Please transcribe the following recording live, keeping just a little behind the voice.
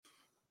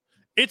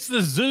It's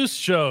the Zeus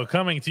Show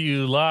coming to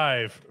you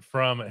live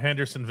from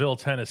Hendersonville,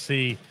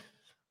 Tennessee.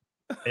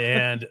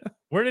 And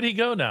where did he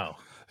go now?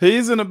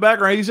 He's in the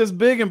background. He's just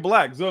big and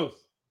black. Zeus.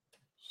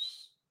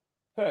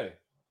 Hey.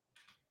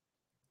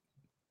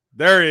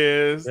 There he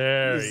is.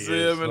 There you he see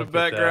is. him in Look the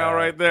background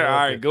right there.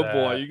 All right, good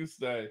boy. You can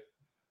stay.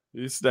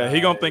 You stay. Nice.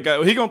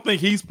 He gonna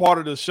think he's part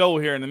of the show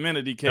here in a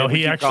minute. DK. No,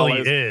 he actually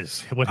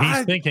is. What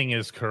he's thinking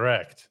is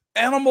correct.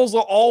 Animals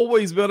are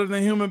always better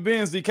than human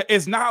beings. DK.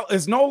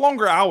 It's no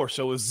longer our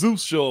show. It's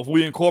Zeus' show if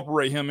we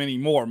incorporate him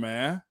anymore,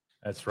 man.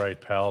 That's right,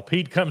 pal.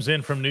 Pete comes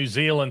in from New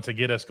Zealand to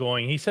get us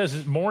going. He says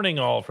it's morning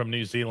all from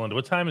New Zealand.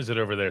 What time is it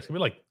over there? It's gonna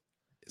be like.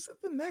 Is it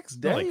the next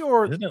day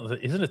or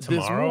isn't it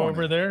tomorrow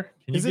over there?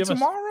 Is it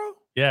tomorrow?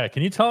 Yeah.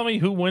 Can you tell me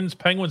who wins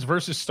Penguins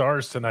versus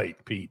Stars tonight,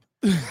 Pete?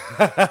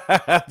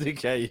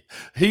 DK.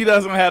 He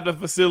doesn't have the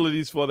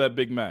facilities for that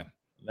big man.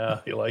 No,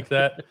 you like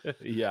that?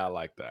 Yeah, I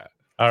like that.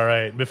 All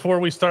right. Before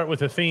we start with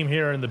the theme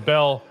here in the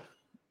bell,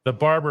 the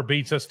barber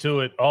beats us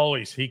to it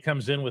always. He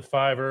comes in with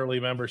 5 early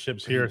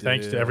memberships here.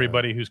 Thanks to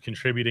everybody who's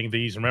contributing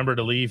these. Remember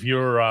to leave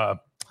your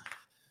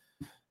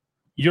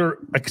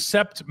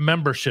accept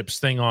memberships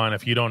thing on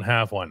if you don't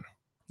have one.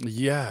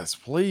 Yes,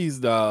 please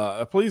do,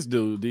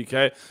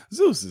 DK.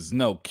 Zeus is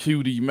no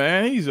cutie,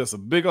 man. He's just a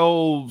big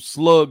old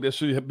slug that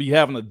should be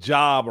having a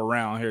job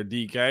around here,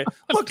 DK.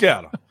 Look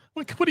at him.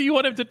 What do you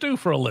want him to do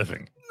for a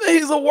living?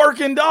 He's a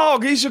working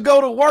dog. He should go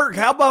to work.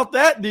 How about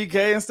that,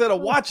 DK? Instead of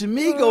watching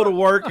me go to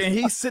work and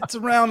he sits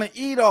around and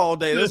eat all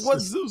day. That's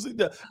what Zeus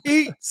does.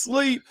 Eat,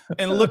 sleep,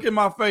 and look in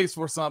my face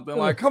for something.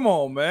 Like, come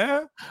on,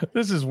 man.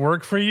 This is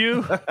work for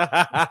you?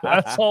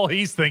 That's all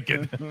he's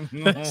thinking.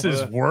 This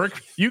is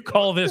work? You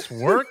call this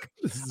work?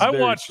 I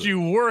watched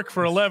you work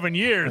for 11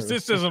 years.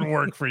 This doesn't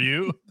work for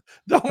you.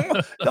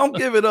 Don't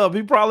give it up.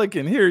 He probably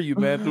can hear you,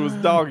 man, through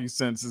his doggy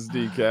senses,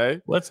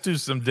 DK. Let's do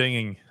some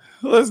dinging.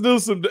 Let's do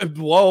some.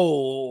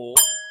 Whoa.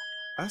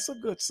 That's a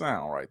good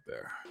sound right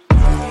there.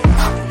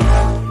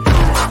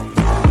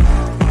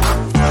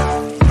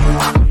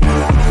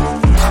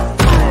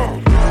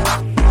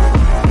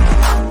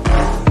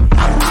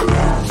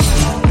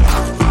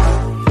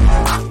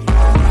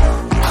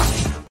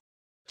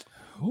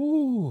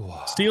 Ooh.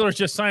 Steelers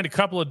just signed a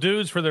couple of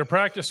dudes for their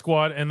practice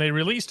squad, and they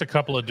released a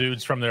couple of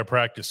dudes from their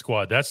practice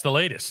squad. That's the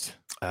latest.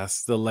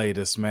 That's the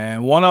latest,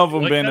 man. One of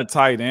them being a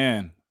tight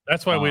end.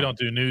 That's why we don't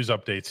do news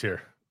updates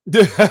here.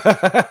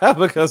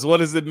 Because what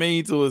does it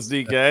mean to us,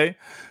 DK?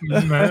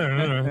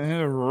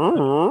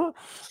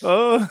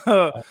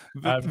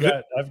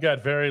 I've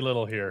got very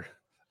little here.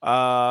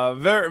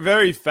 Very,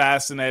 very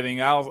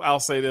fascinating. I'll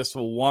say this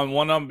for one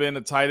of them being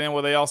a tight end,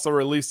 where they also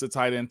released a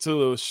tight end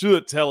too. It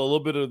should tell a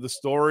little bit of the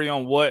story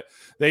on what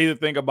they either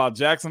think about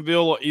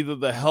Jacksonville or either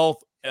the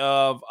health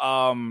of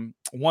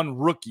one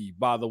rookie,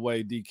 by the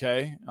way,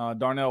 DK.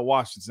 Darnell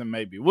Washington,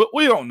 maybe.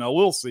 We don't know.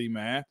 We'll see,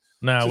 man.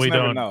 No, we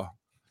don't know.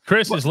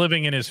 Chris is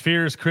living in his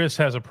fears. Chris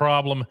has a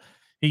problem.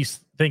 He's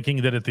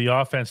thinking that if the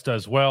offense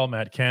does well,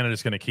 Matt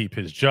Canada's going to keep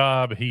his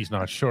job. He's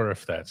not sure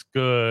if that's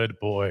good.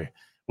 Boy,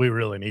 we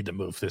really need to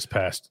move this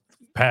past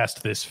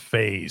this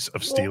phase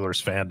of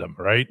Steelers fandom,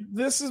 right?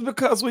 This is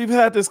because we've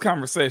had this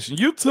conversation.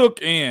 You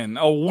took in,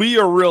 we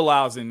are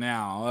realizing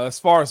now, as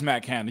far as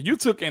Matt Canada, you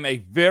took in a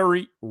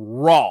very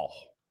raw,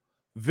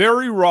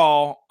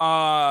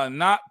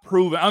 not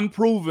proven,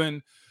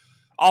 unproven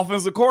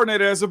offensive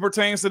coordinator as it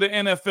pertains to the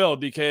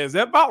NFL, DK. Is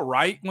that about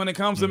right when it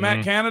comes to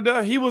Matt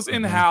Canada? He was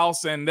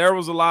in-house, and there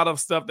was a lot of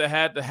stuff that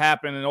had to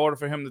happen in order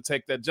for him to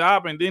take that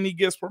job, and then he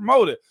gets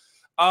promoted.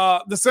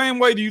 The same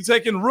way do you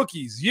take in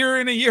rookies year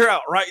in and year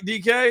out, right,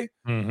 DK?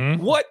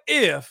 What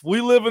if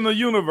we live in a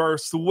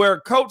universe to where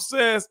coach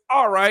says,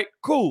 all right,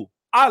 cool,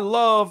 I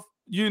love,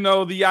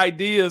 the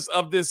ideas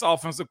of this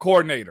offensive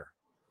coordinator.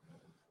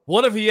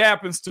 What if he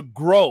happens to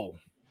grow?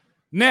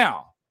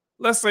 Now,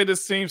 let's say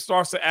this team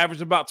starts to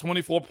average about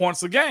 24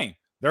 points a game.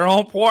 They're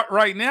on point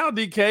right now,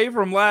 DK,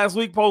 from last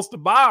week post to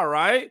bye,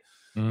 right?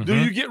 Do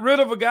you get rid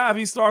of a guy if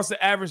he starts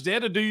to average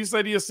that, or do you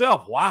say to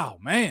yourself, wow,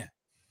 man,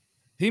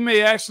 he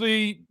may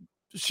actually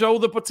show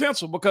the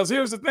potential? Because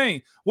here's the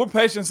thing. We're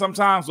patient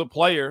sometimes with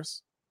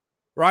players,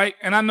 right?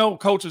 And I know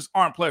coaches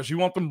aren't players. You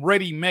want them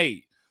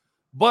ready-made.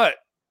 But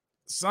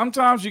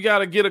sometimes you got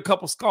to get a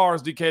couple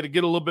scars, DK, to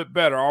get a little bit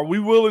better. Are we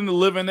willing to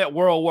live in that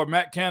world where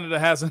Matt Canada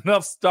has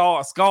enough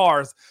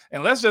scars,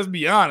 and let's just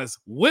be honest,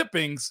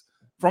 whippings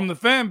from the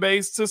fan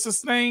base to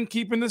sustain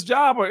keeping this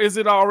job, or is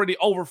it already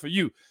over for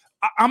you?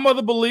 I'm of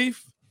the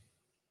belief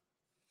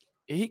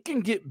he can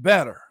get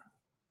better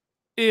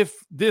if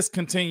this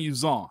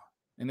continues on.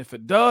 And if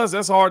it does,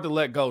 that's hard to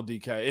let go,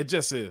 DK. It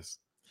just is.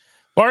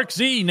 Bark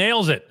Z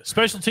nails it.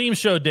 Special teams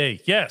show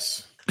day.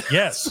 Yes.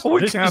 So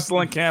we're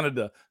canceling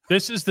Canada.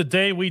 This is the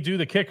day we do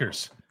the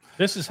kickers.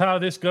 This is how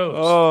this goes.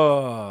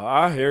 Oh,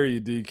 I hear you,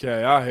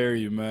 DK. I hear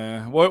you,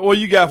 man. What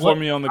you got for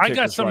me on the kickers?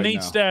 I got some neat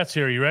stats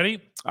here. You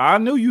ready? I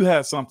knew you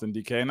had something,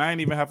 DK, and I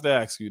didn't even have to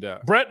ask you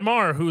that. Brett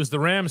Maher, who is the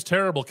Rams'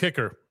 terrible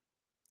kicker,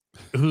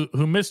 who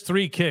missed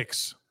 3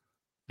 kicks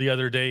the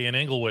other day in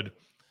Inglewood,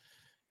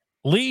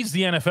 leads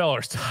the NFL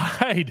are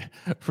tied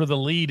for the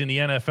lead in the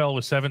NFL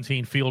with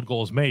 17 field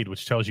goals made,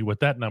 which tells you what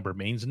that number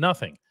means.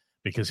 Nothing,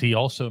 because he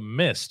also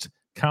missed,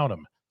 count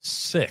them,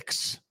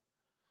 6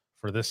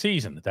 for the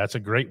season. That's a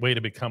great way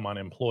to become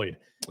unemployed.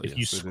 If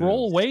you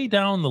scroll way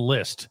down the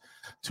list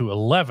to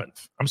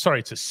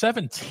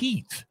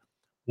 17th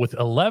with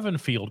 11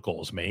 field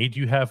goals made,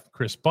 you have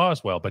Chris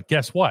Boswell. But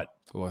guess what?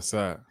 What's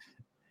that?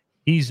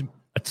 He's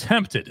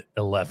attempted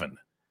 11.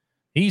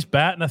 He's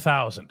batting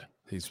 1,000.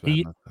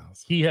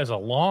 He has a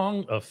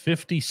long of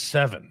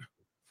 57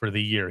 for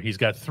the year. He's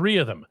got 3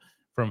 of them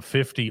from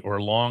 50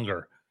 or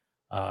longer.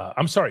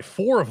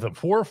 4 of them,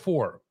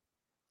 4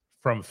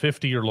 from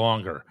 50 or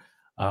longer.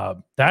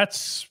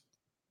 That's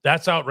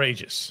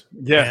outrageous.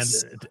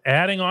 Yes. And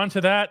adding on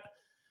to that,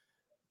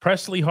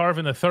 Presley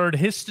Harvin III,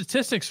 his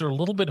statistics are a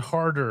little bit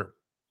harder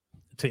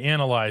to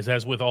analyze,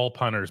 as with all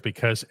punters,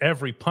 because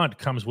every punt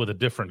comes with a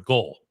different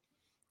goal.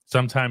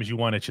 Sometimes you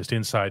want it just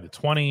inside the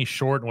 20,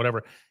 short, and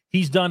whatever.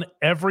 He's done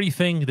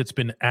everything that's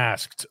been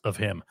asked of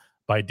him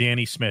by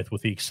Danny Smith,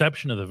 with the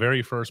exception of the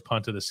very first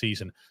punt of the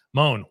season.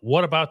 Moan,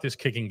 what about this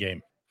kicking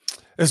game?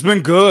 It's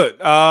been good.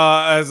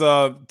 As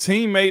a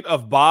teammate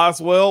of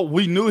Boswell,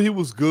 we knew he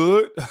was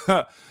good.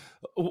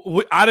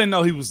 I didn't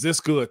know he was this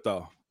good,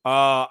 though.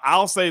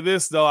 I'll say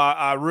this, though.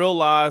 I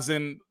realize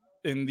in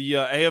the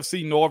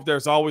AFC North,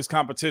 there's always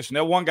competition.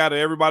 That one guy that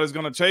everybody's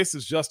going to chase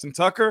is Justin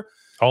Tucker.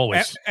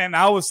 Always. And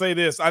I would say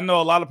this. I know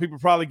a lot of people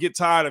probably get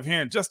tired of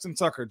hearing Justin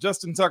Tucker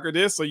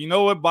this. So you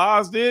know what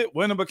Boz did?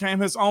 When it became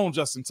his own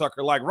Justin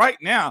Tucker. Like right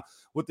now,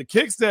 with the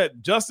kicks that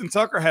Justin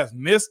Tucker has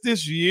missed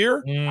this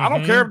year, I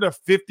don't care if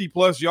they're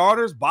 50-plus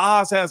yarders.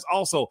 Boz has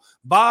also.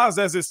 Boz,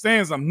 as it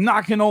stands, I'm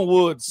knocking on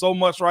wood so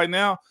much right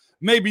now,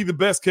 maybe the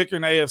best kicker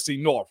in the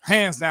AFC North.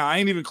 Hands down. I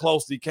ain't even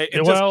close, DK.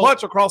 And just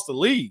clutch across the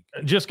league.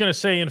 Just going to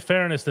say, in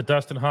fairness, that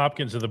Dustin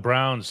Hopkins of the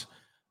Browns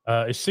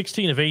is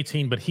 16 of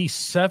 18, but he's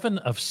 7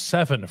 of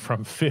 7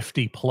 from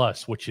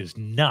 50-plus, which is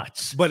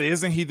nuts. But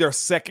isn't he their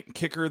second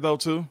kicker, though,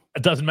 too?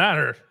 It doesn't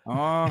matter.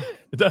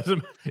 It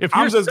doesn't. If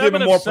I'm just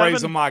giving more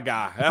praise to my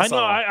guy. That's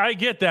I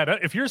get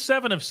that. If you're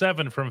 7 of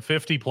 7 from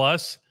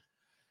 50-plus,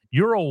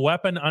 you're a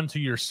weapon unto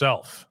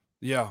yourself.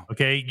 Yeah.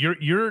 Okay.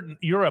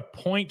 You're a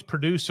point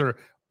producer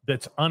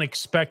that's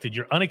unexpected.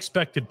 You're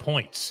unexpected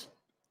points.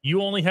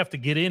 You only have to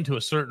get into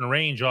a certain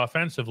range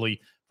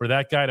offensively for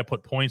that guy to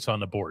put points on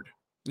the board.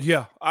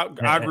 Yeah, I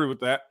agree with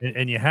that.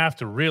 And you have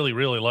to really,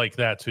 really like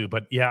that too.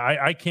 But yeah,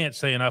 I can't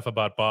say enough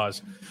about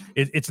Boz.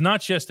 It's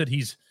not just that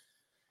he's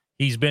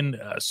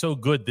been so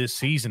good this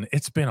season.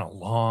 It's been a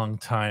long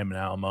time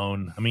now,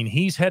 Moan. I mean,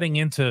 he's heading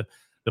into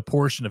the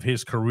portion of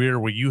his career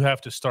where you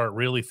have to start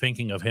really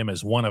thinking of him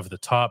as one of the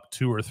top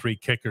 2 or 3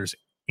 kickers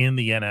in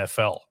the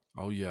NFL.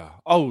 Oh yeah.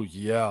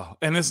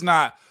 And it's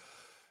not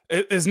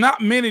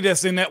many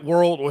that's in that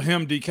world with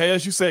him, DK.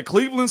 As you said,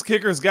 Cleveland's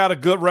kickers got a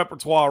good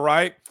repertoire,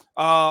 right?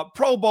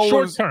 Pro Bowlers,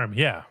 short term,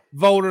 yeah.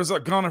 Voters are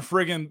gonna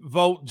friggin'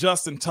 vote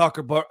Justin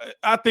Tucker, but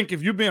I think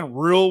if you're being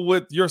real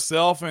with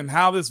yourself and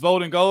how this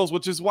voting goes,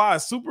 which is why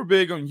it's super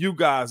big on you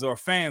guys or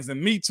fans and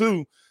me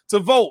too, to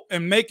vote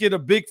and make it a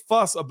big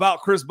fuss about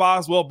Chris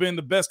Boswell being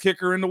the best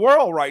kicker in the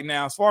world right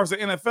now, as far as the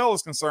NFL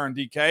is concerned,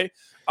 DK.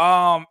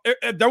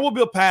 There will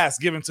be a pass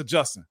given to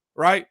Justin,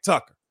 right?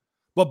 Tucker.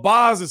 But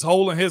Boz is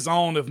holding his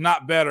own, if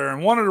not better.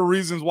 And one of the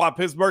reasons why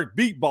Pittsburgh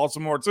beat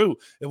Baltimore, too,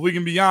 if we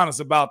can be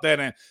honest about that.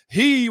 And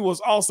he was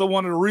also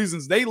one of the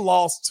reasons they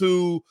lost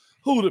to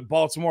 – who did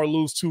Baltimore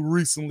lose to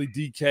recently,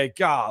 DK?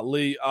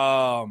 Golly.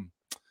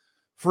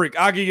 Freak,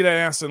 I'll give you that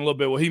answer in a little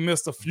bit. Well, he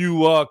missed a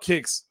few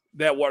kicks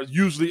that were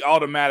usually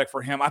automatic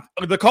for him.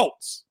 The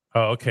Colts.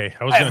 Oh, okay.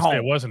 I was going to say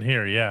it wasn't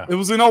here. Yeah. It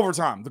was in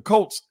overtime. The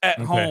Colts at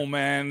home,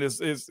 man,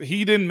 is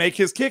he didn't make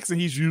his kicks, and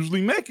he's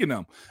usually making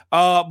them.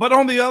 But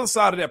on the other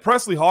side of that,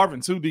 Presley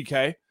Harvin, too,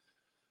 DK,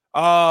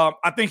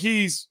 I think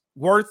he's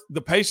worth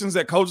the patience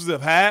that coaches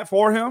have had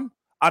for him.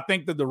 I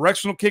think the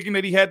directional kicking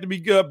that he had to be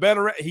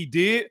better at, he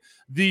did.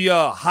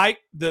 The height,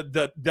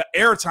 the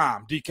air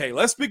time, DK.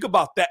 Let's speak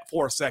about that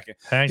for a second.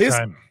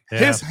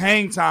 His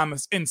hang time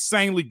is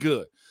insanely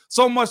good.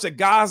 So much that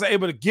guys are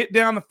able to get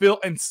down the field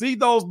and see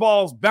those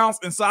balls bounce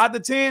inside the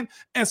 10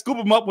 and scoop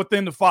them up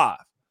within the 5.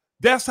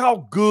 That's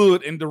how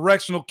good in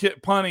directional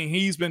punting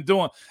he's been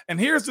doing. And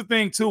here's the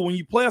thing, too. When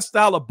you play a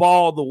style of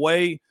ball the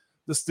way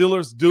the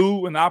Steelers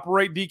do and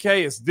operate,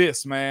 DK, is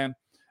this, man.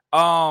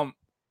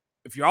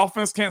 If your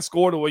offense can't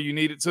score the way you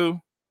need it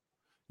to,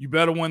 you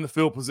better win the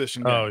field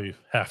position game. Oh, you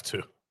have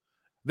to.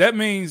 That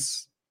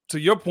means, to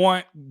your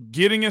point,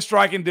 getting in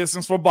striking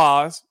distance for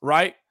Boz,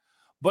 right?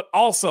 But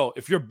also,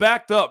 if you're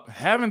backed up,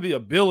 having the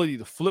ability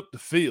to flip the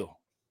field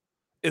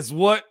is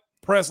what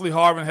Presley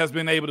Harvin has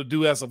been able to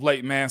do as of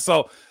late, man.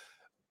 So,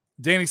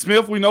 Danny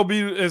Smith, we know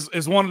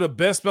is one of the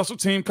best special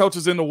team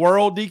coaches in the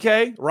world,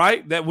 DK,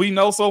 right? That we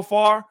know so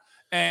far.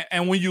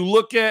 And when you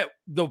look at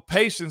the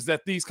patience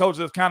that these coaches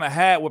have kind of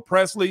had with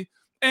Presley,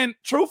 and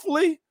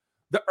truthfully,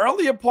 the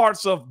earlier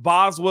parts of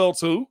Boswell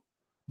too,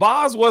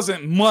 Boz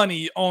wasn't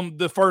money on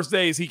the first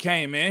days he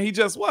came in. He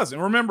just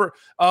wasn't. Remember,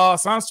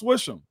 Son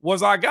Swisham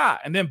was our guy.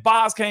 And then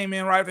Boz came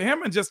in right after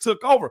him and just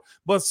took over.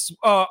 But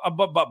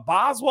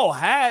Boswell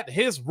had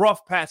his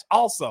rough patch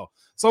also.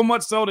 So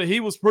much so that he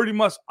was pretty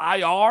much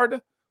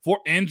IR'd for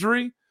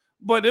injury.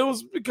 But it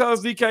was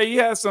because DK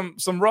had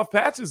some rough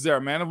patches there,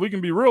 man, if we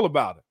can be real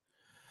about it.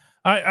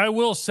 I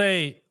will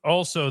say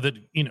also that,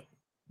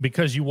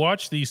 because you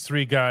watch these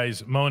three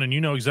guys, Moan, and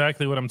you know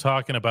exactly what I'm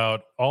talking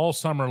about all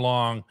summer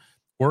long,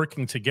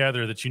 working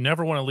together, that you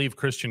never want to leave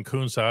Christian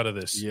Kuntz out of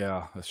this.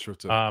 Yeah, that's true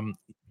too.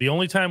 The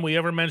only time we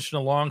ever mention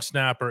a long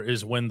snapper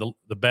is when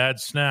the bad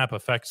snap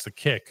affects the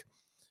kick.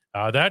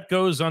 That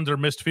goes under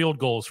missed field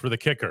goals for the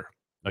kicker.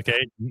 Okay,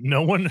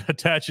 no one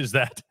attaches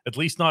that, at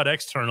least not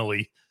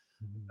externally,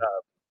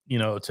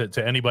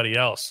 to anybody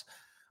else.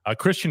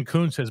 Christian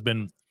Kuntz has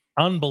been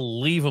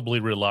unbelievably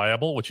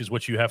reliable, which is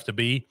what you have to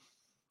be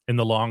in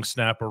the long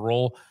snapper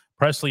role.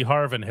 Presley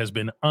Harvin has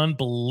been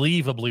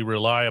unbelievably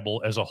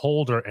reliable as a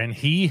holder, and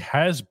he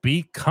has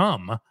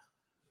become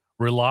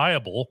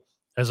reliable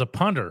as a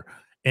punter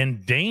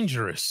and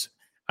dangerous.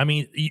 I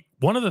mean,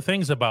 one of the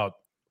things about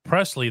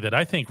Presley that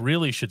I think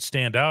really should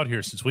stand out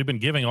here, since we've been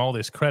giving all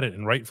this credit,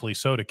 and rightfully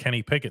so, to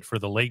Kenny Pickett for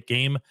the late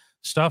game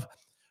stuff,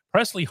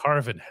 Presley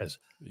Harvin has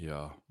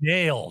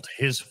nailed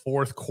his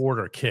fourth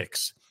quarter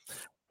kicks.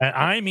 And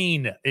I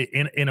mean,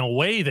 in a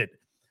way that,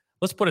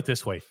 let's put it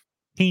this way,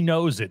 he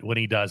knows it when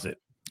he does it.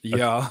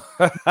 Yeah.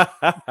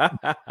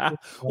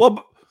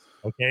 Well,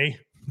 okay.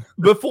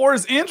 Before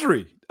his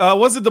injury,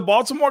 was it the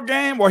Baltimore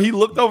game where he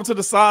looked over to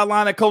the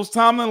sideline at Coach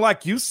Tomlin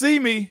like, you see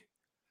me?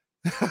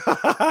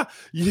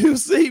 You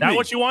see me? That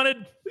what you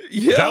wanted?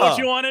 Yeah. Is that what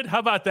you wanted? How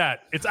about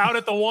that? It's out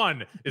at the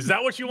 1. Is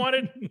that what you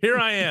wanted? Here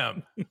I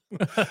am.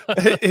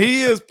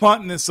 He is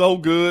punting it so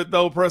good,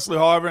 though, Presley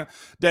Harvin,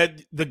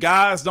 that the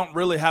guys don't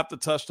really have to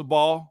touch the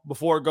ball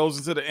before it goes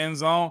into the end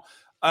zone.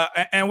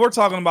 And we're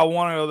talking about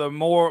one of the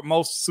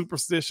most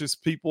superstitious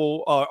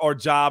people or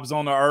jobs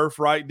on the earth,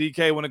 right,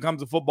 DK, when it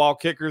comes to football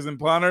kickers and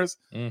punters.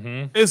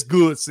 Mm-hmm. It's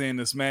good seeing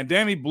this, man.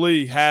 Danny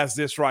Blee has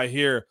this right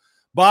here.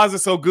 Boz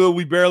is so good,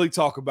 we barely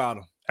talk about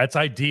him. That's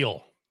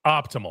ideal,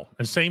 optimal.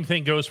 And same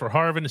thing goes for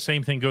Harvin. The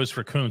same thing goes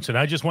for Kuntz. And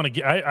I just want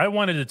to I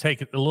wanted to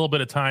take a little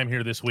bit of time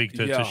here this week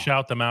to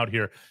shout them out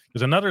here.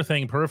 Because another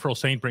thing Peripheral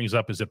Saint brings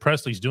up is that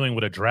Presley's doing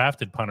what a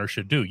drafted punter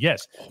should do.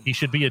 Yes, he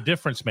should be a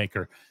difference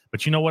maker.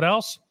 But you know what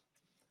else?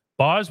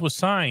 Boz was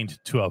signed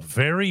to a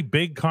very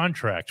big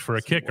contract for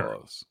a kicker.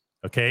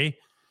 Okay?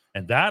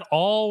 And that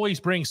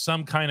always brings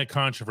some kind of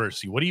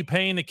controversy. What are you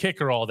paying the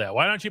kicker all that?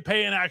 Why don't you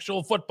pay an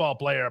actual football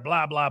player?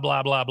 Blah, blah,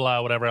 blah, blah,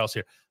 blah, whatever else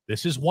here.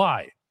 This is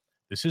why.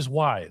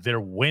 They're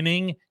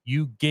winning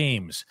you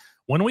games.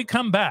 When we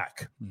come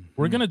back,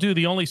 we're going to do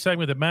the only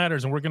segment that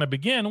matters, and we're going to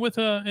begin with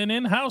an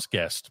in-house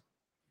guest.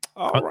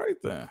 All right,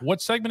 then.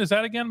 What segment is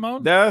that again,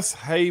 Moan? That's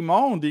Hey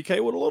Moan,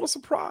 DK, with a little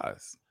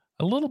surprise.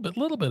 A little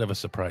bit of a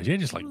surprise. You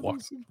just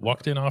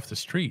walked in off the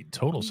street.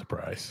 Total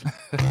surprise.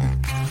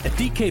 At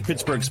DK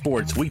Pittsburgh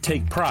Sports, we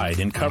take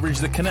pride in coverage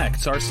that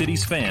connects our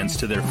city's fans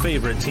to their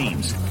favorite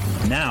teams.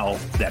 Now,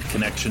 that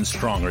connection's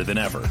stronger than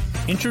ever.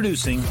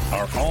 Introducing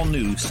our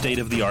all-new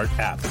state-of-the-art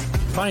app.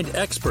 Find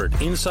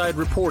expert inside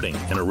reporting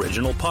and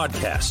original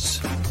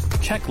podcasts.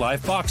 Check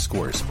live box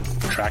scores.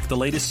 Track the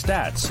latest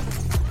stats.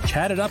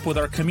 Chat it up with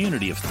our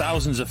community of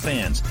thousands of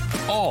fans,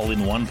 all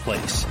in one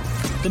place.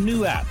 The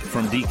new app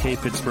from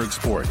DK Pittsburgh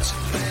Sports.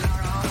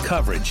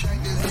 Coverage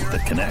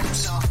that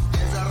connects.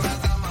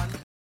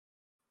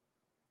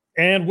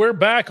 And we're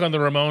back on the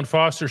Ramon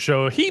Foster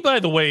Show. He,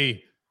 by the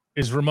way,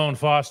 is Ramon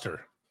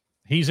Foster.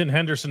 He's in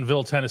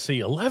Hendersonville, Tennessee.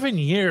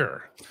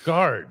 11-year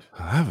guard.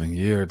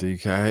 11-year,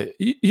 DK.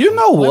 You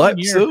know what,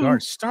 too?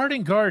 Guard,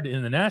 starting guard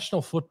in the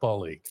National Football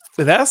League.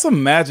 That's a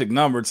magic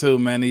number, too,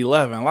 man,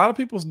 11. A lot of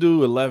people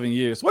do 11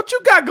 years. What you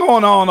got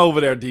going on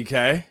over there,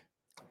 DK?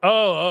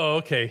 Oh,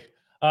 okay.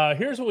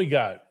 Here's what we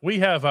got. We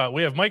have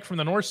Mike from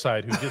the north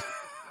side who just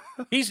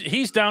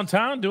he's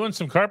downtown doing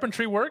some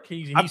carpentry work.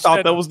 I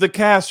thought that was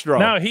DeCastro.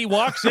 No, he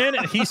walks in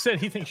and he said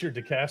he thinks you're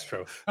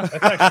DeCastro.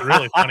 That's actually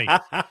really funny.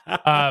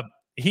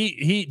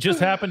 He just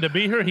happened to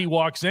be here. He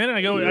walks in and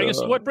I go, I guess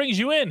what brings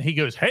you in? He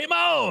goes, Hey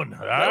Moan.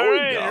 All right, here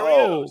we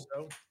go.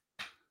 So,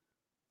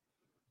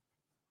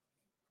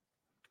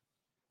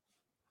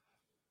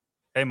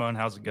 hey Moan,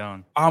 how's it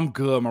going? I'm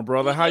good, my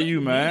brother. How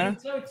you, man?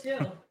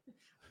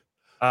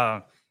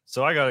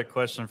 So I got a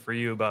question for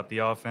you about the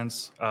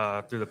offense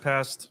through the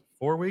past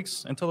 4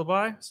 weeks since the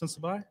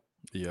bye.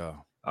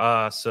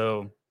 Yeah.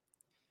 So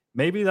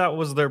maybe that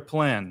was their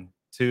plan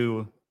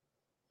to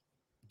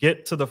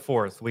get to the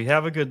fourth. We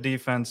have a good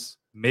defense.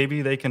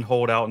 Maybe they can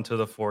hold out into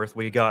the fourth.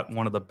 We got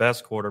one of the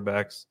best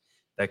quarterbacks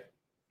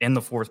in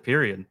the fourth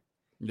period.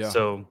 Yeah.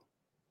 So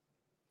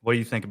what do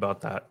you think about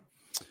that?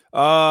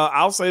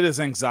 I'll say this: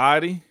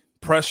 anxiety,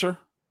 pressure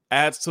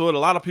adds to it. A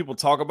lot of people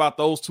talk about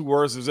those two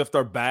words as if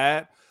they're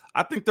bad.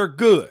 I think they're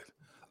good.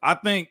 I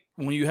think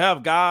when you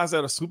have guys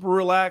that are super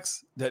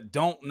relaxed, that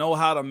don't know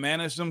how to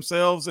manage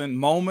themselves in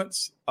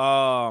moments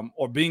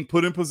or being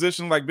put in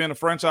position like being a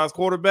franchise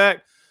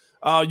quarterback,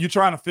 You're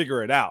trying to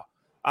figure it out.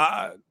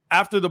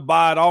 After the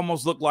bye, it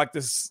almost looked like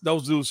those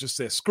dudes just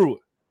said, screw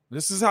it.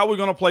 This is how we're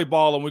going to play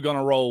ball, and we're going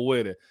to roll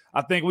with it.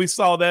 I think we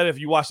saw that if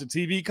you watch the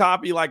TV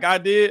copy like I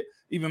did,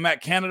 even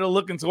Matt Canada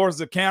looking towards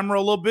the camera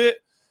a little bit,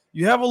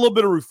 you have a little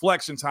bit of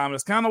reflection time.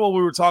 It's kind of what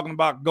we were talking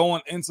about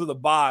going into the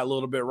bye a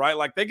little bit, right?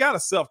 Like they got to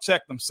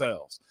self-check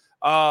themselves.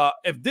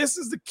 If this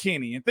is the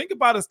Kenny, and think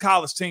about his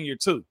college tenure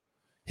too,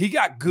 he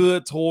got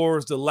good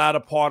towards the latter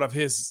part of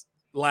his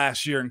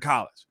last year in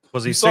college.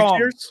 Was he 6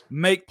 years?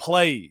 Make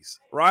plays,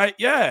 right?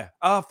 Yeah,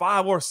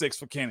 5 or 6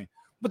 for Kenny.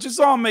 But you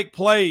saw him make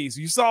plays.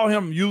 You saw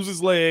him use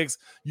his legs.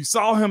 You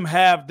saw him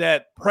have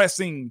that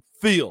pressing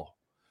feel.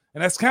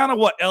 And that's kind of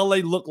what LA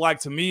looked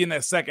like to me in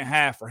that second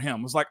half for him.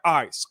 It was like, all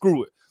right,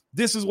 screw it.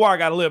 This is where I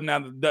got to live. Now,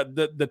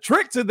 the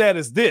trick to that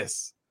is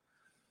this.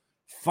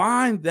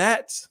 Find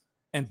that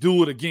and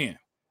do it again.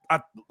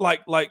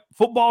 Like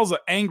football's an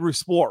angry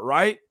sport,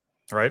 right?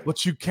 Right.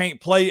 But you can't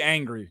play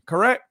angry,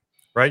 correct?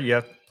 Right. You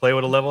have to play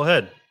with a level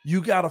head. You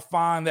got to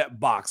find that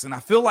box. And I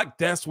feel like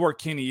that's where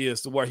Kenny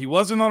is, to where he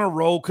wasn't on a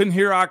roll, couldn't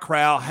hear our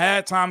crowd,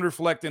 had time to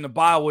reflect in the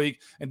bye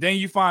week, and then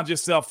you find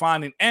yourself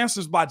finding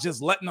answers by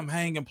just letting them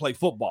hang and play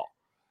football.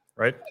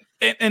 Right.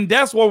 And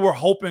that's what we're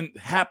hoping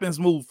happens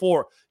moving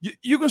forward.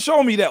 You can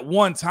show me that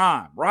one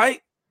time,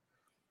 right?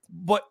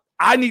 But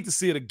I need to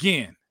see it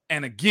again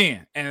and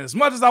again. And as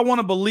much as I want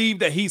to believe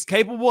that he's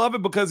capable of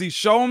it because he's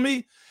shown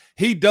me,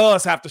 he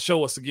does have to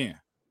show us again.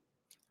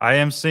 I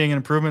am seeing an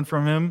improvement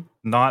from him,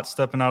 not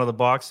stepping out of the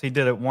box. He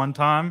did it one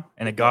time,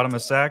 and it got him a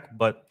sack,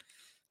 but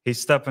he's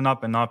stepping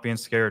up and not being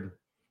scared.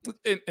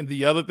 And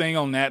the other thing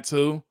on that,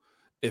 too,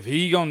 if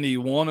he going to need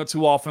 1 or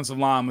 2 offensive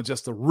linemen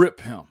just to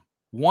rip him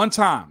one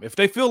time, if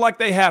they feel like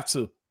they have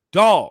to,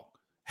 dog,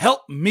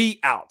 help me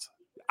out.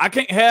 I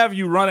can't have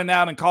you running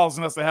out and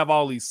causing us to have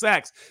all these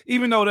sacks,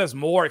 even though that's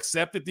more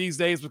accepted these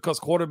days because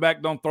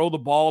quarterback don't throw the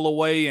ball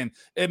away and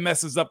it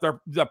messes up their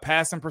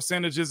passing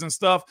percentages and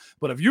stuff.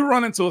 But if you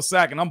run into a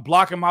sack and I'm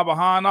blocking my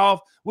behind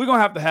off, we're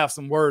going to have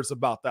some words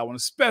about that one,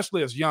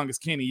 especially as young as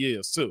Kenny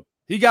is too.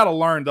 He got to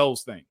learn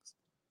those things.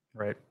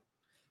 Right.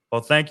 Well,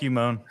 thank you,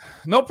 Moan.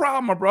 No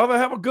problem, my brother.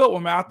 Have a good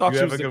one, man. I thought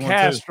you was the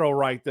Castro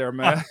right there,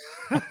 man.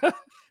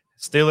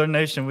 Steeler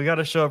Nation, we got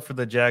to show up for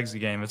the Jags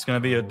game. It's going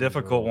to be a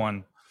difficult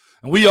one.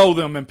 And we owe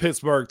them in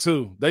Pittsburgh,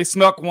 too. They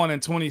snuck one in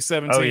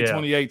 2017,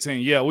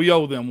 2018. Yeah, we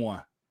owe them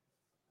one.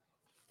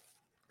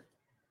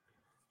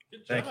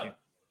 Thank you.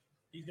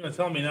 He's going to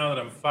tell me now that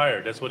I'm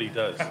fired. That's what he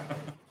does.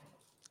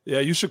 Yeah,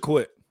 you should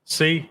quit.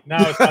 See?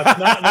 Now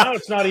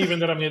it's not even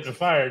that I'm getting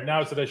fired. Now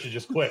it's that I should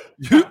just quit.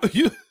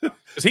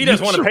 Because he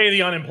doesn't want to pay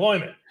the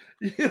unemployment.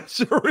 Yeah,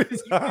 sure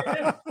is.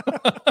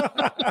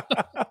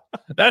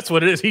 That's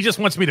what it is. He just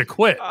wants me to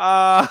quit.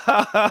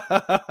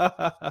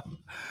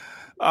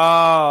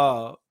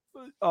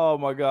 Oh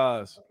my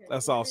gosh,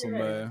 that's awesome,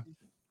 man.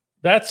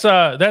 That's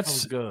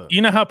good.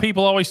 You know how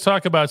people always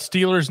talk about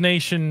Steelers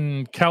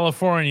Nation,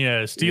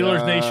 California,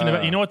 Steelers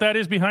Nation. You know what that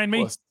is behind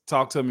me?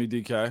 Talk to me,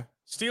 DK.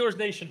 Steelers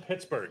Nation,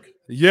 Pittsburgh.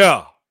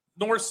 Yeah,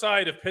 north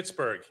side of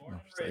Pittsburgh.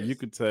 You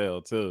could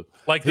tell too.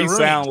 Like he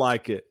sound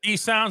like it. He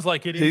sounds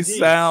like it. He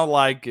sound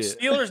like it.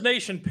 Steelers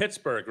Nation,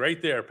 Pittsburgh, right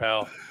there,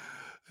 pal.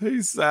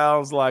 He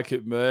sounds like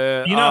it,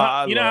 man. You know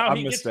how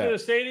he gets to the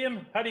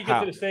stadium? How do you get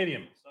to the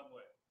stadium?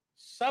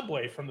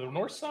 Subway from the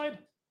north side?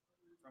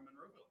 From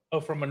Monroeville. Oh,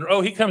 from Monroe. Oh,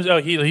 he comes. Oh,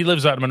 he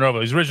lives out in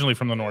Monroeville. He's originally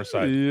from the north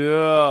side.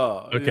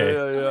 Yeah. Okay.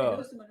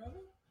 Yeah.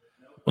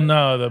 Well,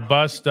 no, the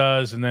bus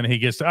does, and then he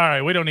gets. All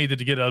right, we don't need to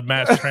get a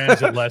mass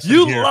transit lesson.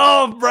 You here.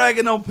 love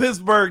bragging on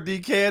Pittsburgh,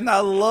 DK, and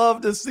I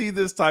love to see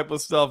this type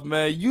of stuff,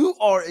 man. You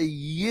are a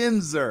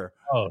yinzer.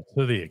 Oh,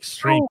 to the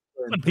extreme.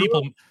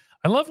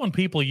 I love when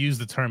people use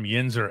the term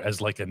yinzer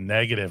as like a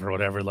negative or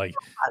whatever. Like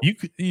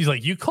he's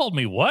like, you called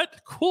me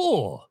what?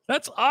 Cool.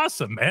 That's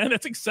awesome, man.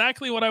 That's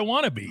exactly what I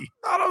want to be.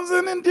 That was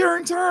an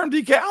endearing term,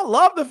 DK. I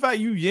love the fact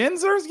you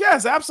yinzers.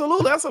 Yes,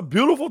 absolutely. That's a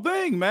beautiful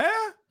thing, man.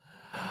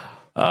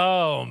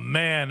 Oh,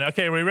 man.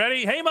 Okay, are we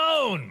ready? Hey,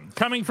 Moan,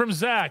 coming from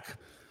Zach.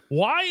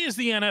 Why is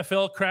the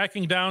NFL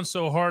cracking down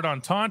so hard on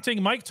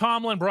taunting? Mike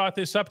Tomlin brought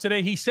this up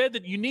today. He said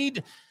that you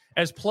need,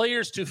 as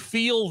players, to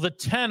feel the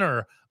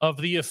tenor of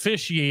the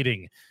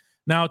officiating.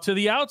 Now, to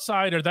the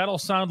outsider, that'll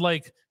sound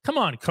like, come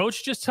on,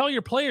 coach, just tell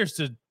your players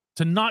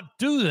to not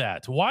do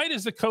that. Why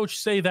does the coach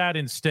say that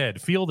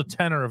instead? Feel the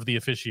tenor of the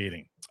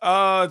officiating.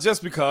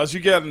 Just because you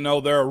got to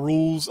know there are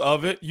rules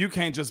of it. You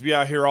can't just be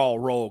out here all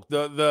rogue.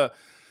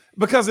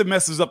 Because it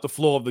messes up the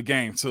flow of the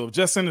game, too,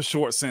 just in the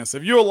short sense.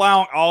 If you're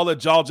allowing all the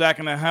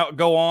jaw-jacking to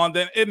go on,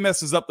 then it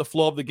messes up the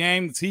flow of the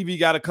game. The TV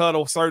got to cut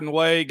a certain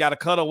way, got to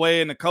cut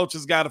away, and the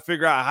coaches got to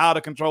figure out how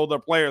to control their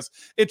players.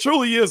 It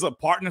truly is a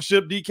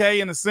partnership, DK,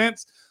 in a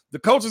sense. The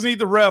coaches need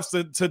the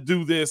refs to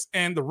do this,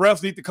 and the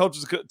refs need the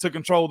coaches to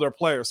control their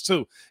players,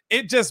 too.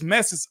 It just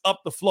messes up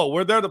the flow.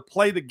 We're there to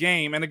play the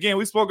game. And, again,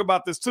 we spoke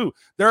about this, too.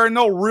 There are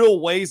no real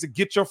ways to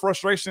get your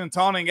frustration and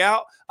taunting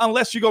out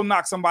unless you go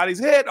knock somebody's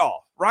head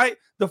off, right?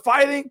 The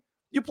fighting,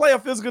 you play a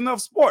physical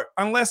enough sport,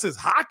 unless it's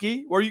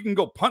hockey where you can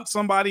go punch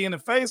somebody in the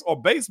face,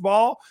 or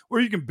baseball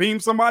where you can beam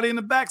somebody in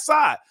the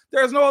backside.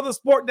 There's no other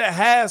sport that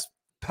has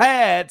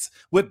pads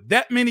with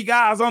that many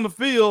guys on the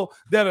field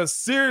that are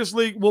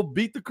seriously will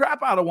beat the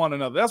crap out of one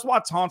another. That's why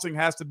taunting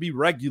has to be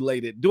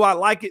regulated. Do I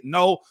like it?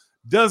 No.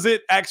 Does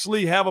it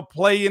actually have a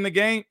play in the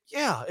game?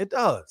 Yeah, it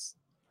does.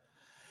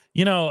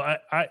 You know,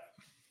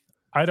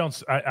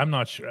 I'm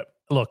not sure.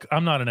 Look,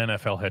 I'm not an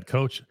NFL head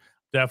coach,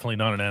 definitely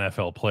not an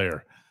NFL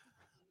player.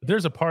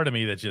 There's a part of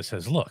me that just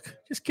says, look,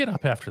 just get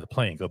up after the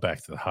play and go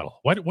back to the huddle.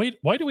 Why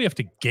do we have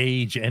to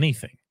gauge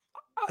anything?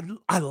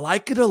 I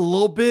like it a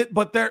little bit,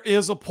 but there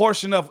is a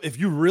portion of, if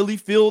you really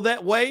feel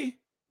that way,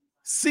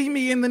 see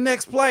me in the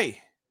next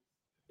play.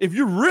 If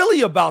you're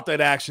really about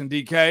that action,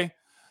 DK,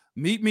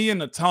 meet me in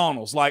the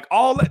tunnels. Like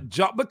all that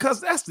jump,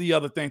 because that's the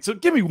other thing. So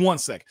give me 1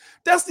 sec.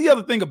 That's the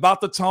other thing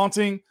about the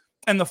taunting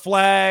and the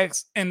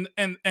flags and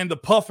the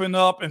puffing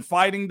up and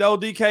fighting, though,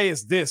 DK,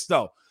 is this,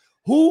 though.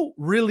 Who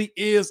really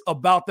is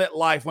about that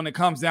life when it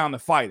comes down to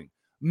fighting?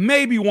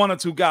 Maybe one or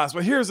two guys,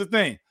 but here's the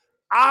thing.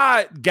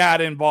 I got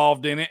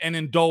involved in it and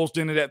indulged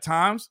in it at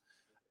times.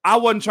 I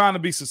wasn't trying to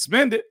be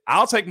suspended.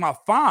 I'll take my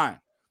fine.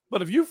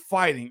 But if you're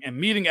fighting and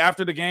meeting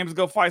after the game to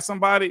go fight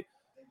somebody,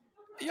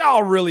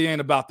 y'all really ain't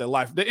about that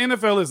life. The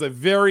NFL is a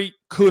very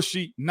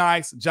cushy,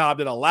 nice job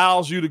that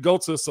allows you to go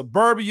to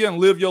suburbia and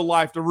live your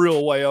life the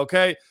real way,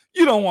 okay?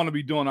 You don't want to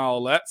be doing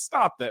all that.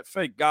 Stop that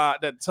fake God,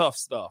 that tough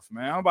stuff,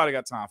 man. Nobody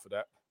got time for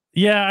that.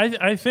 Yeah,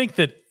 I think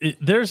that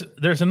there's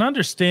an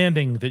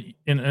understanding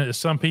that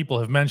some people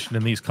have mentioned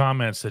in these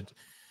comments that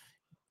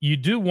you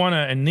do want to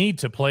and need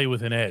to play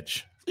with an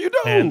edge. You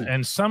do.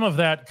 And some of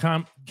that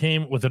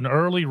came with an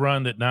early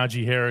run that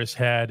Najee Harris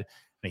had,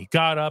 and he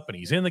got up and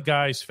he's in the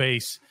guy's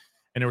face,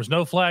 and there was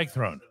no flag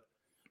thrown.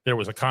 There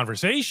was a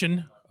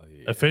conversation.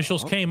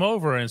 Officials came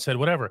over and said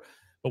whatever.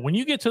 But when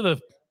you get to the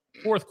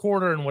fourth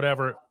quarter and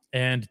whatever,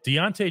 and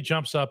Deontay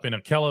jumps up in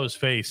Akello's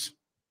face,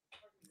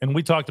 and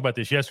we talked about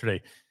this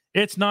yesterday,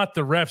 it's not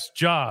the ref's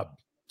job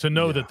to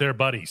know that they're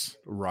buddies,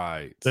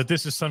 right? That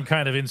this is some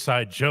kind of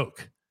inside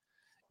joke.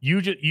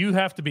 You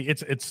have to be.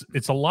 It's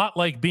a lot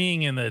like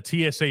being in the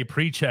TSA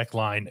pre-check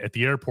line at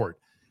the airport.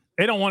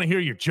 They don't want to hear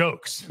your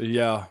jokes.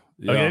 Yeah.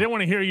 Okay, they don't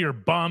want to hear your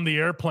bomb the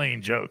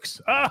airplane jokes.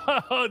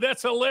 Oh,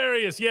 that's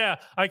hilarious. Yeah,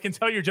 I can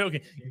tell you're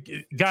joking.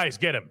 Guys,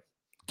 get him.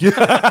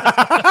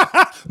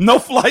 No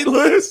flight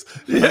list.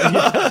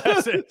 Yeah,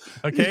 that's it.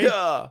 Okay.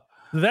 Yeah.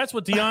 That's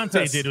what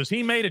Deontay did, was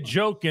he made a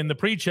joke in the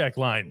pre-check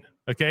line,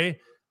 okay?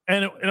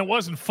 And it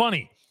wasn't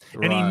funny.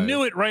 And he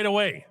knew it right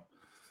away.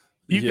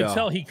 You could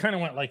tell he kind of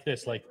went like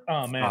this, like,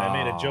 oh, man,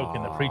 I made a joke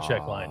in the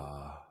pre-check line.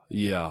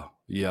 Yeah.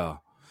 You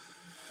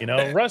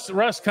know,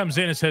 Russ comes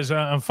in and says,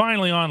 I'm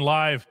finally on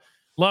live.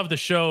 Love the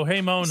show.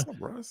 Hey, Moan. What's up,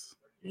 Russ?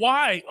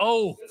 Why?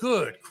 Oh,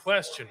 good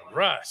question,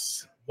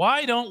 Russ.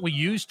 Why don't we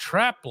use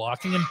trap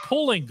blocking and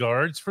pulling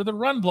guards for the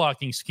run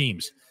blocking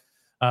schemes?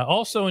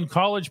 Also in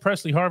college,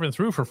 Presley Harvin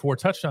threw for 4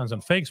 touchdowns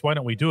on fakes. Why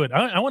don't we do it?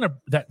 I want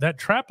to that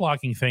trap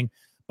blocking thing.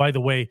 By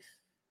the way,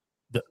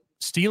 the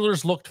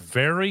Steelers looked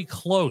very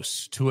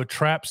close to a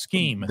trap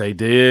scheme. They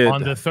did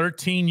on the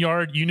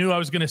 13-yard. You knew I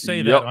was going to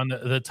say that on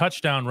the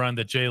touchdown run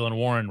that Jalen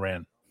Warren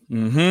ran.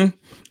 Mm-hmm.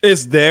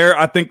 It's there.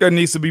 I think there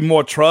needs to be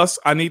more trust.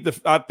 I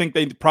think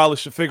they probably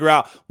should figure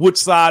out which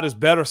side is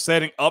better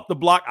setting up the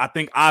block. I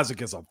think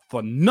Isaac is a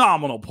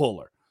phenomenal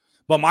puller.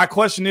 But my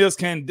question is,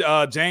 can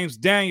James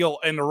Daniel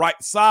in the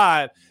right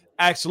side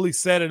actually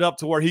set it up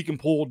to where he can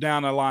pull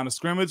down the line of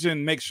scrimmage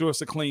and make sure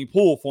it's a clean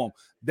pull for him?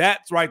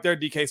 That's right there,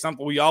 DK,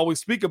 something we always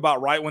speak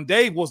about, right? When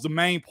Dave was the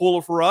main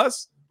puller for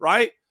us,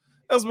 right?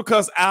 That was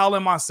because Al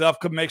and myself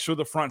could make sure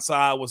the front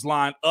side was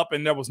lined up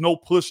and there was no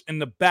push in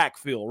the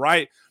backfield,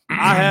 right?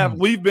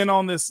 We've been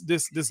on this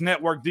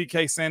network,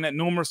 DK, saying that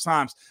numerous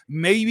times.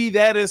 Maybe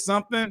that is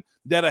something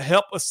that'll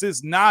help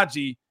assist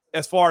Najee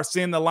as far as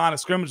seeing the line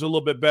of scrimmage a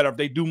little bit better if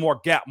they do more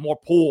gap, more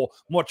pull,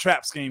 more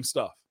trap scheme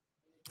stuff.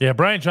 Yeah,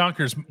 Brian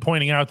Jonker's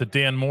pointing out that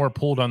Dan Moore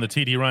pulled on the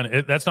TD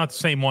run. That's not the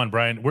same one,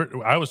 Brian.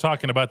 I was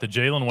talking about the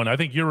Jalen one. I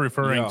think you're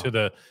referring to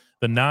the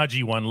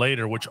Najee one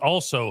later, which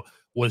also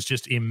was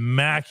just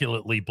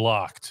immaculately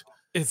blocked.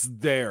 It's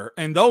there.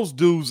 And those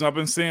dudes, I've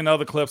been seeing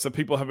other clips that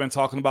people have been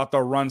talking about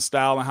their run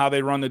style and how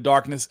they run the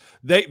darkness.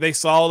 They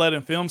saw that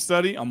in film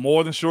study. I'm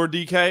more than sure,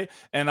 DK.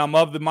 And I'm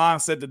of the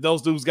mindset that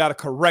those dudes got to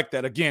correct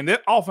that. Again,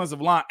 that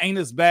offensive line ain't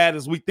as bad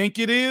as we think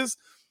it is.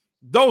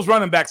 Those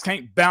running backs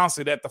can't bounce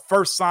it at the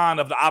first sign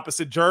of the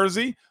opposite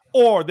jersey,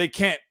 or they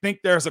can't think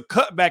there's a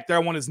cutback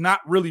there when it's not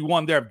really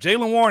one there. If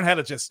Jalen Warren had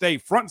to just stay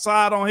front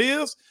side on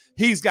his,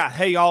 he's got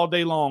hay all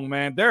day long,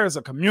 man. There is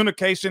a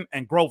communication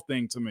and growth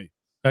thing to me.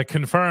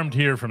 Confirmed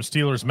here from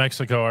Steelers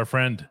Mexico, our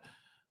friend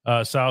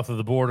south of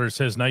the border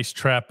says, nice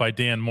trap by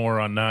Dan Moore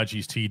on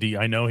Najee's TD.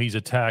 I know he's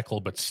a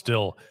tackle, but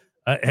still,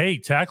 hey,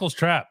 tackles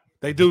trap.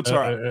 They do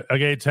try.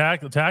 Okay,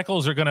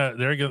 tackles are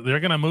they're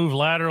gonna move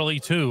laterally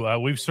too.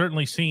 We've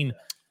certainly seen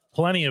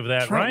plenty of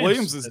that. Trent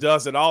Williams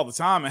does it all the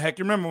time. And heck,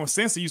 you remember when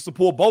Cincy used to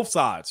pull both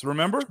sides?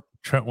 Remember?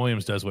 Trent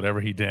Williams does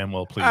whatever he damn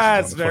well pleases.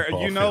 That's very.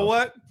 You know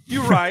what?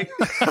 You're right.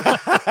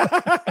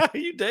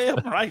 You damn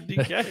right,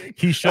 DK.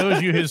 He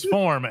shows you his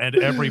form, and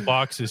every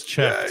box is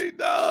checked. Yeah, he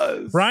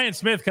does. Brian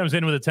Smith comes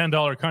in with a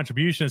 $10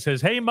 contribution and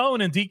says, "Hey,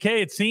 Moan and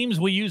DK, it seems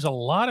we use a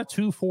lot of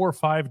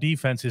 2-4-5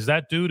 defense. Is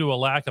that due to a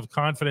lack of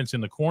confidence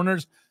in the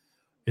corners?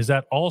 Is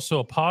that also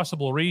a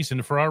possible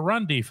reason for our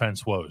run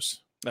defense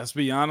woes?" Let's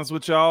be honest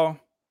with y'all.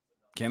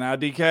 Can I,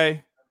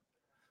 DK?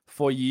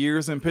 For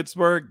years in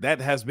Pittsburgh,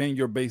 that has been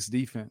your base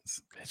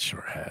defense. It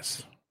sure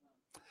has.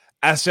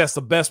 That's just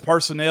the best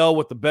personnel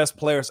with the best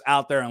players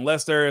out there,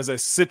 unless there is a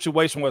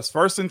situation where it's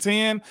 1st and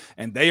 10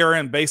 and they are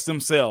in base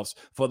themselves.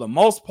 For the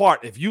most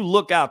part, if you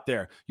look out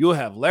there, you'll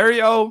have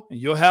Larry O and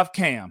you'll have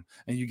Cam,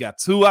 and you got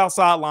 2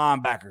 outside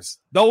linebackers.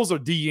 Those are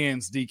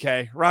DNs,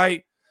 DK,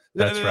 right?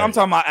 That's right. I'm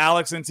talking about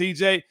Alex and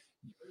TJ.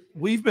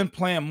 We've been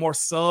playing more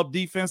sub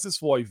defenses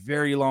for a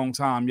very long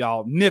time,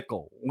 y'all.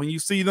 Nickel, when you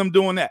see them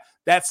doing that,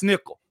 that's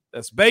nickel.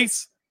 That's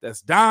base,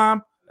 that's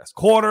dime, that's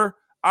quarter.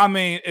 I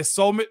mean, it's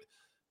so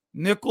 –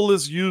 nickel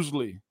is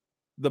usually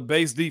the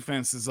base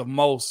defenses of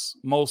most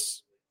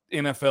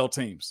NFL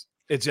teams.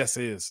 It just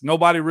is.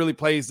 Nobody really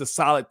plays the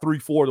solid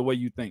 3-4 the way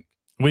you think.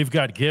 We've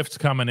got gifts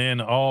coming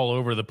in all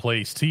over the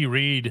place. T.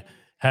 Reed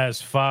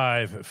has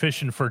 5.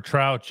 Fishing for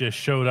Trout just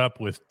showed up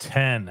with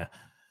 10.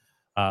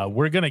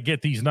 We're going to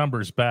get these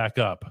numbers back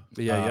up.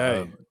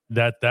 Yeah.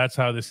 That's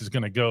how this is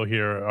going to go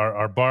here.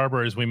 Our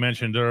barber, as we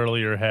mentioned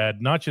earlier,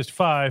 had not just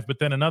 5, but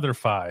then another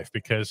 5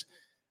 because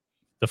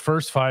the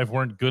first 5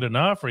 weren't good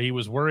enough, or he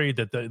was worried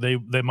that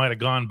they might have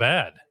gone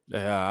bad.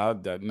 Yeah,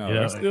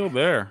 they're still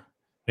there.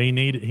 He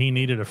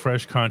needed a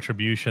fresh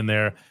contribution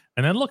there.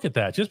 And then look at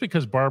that. Just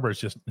because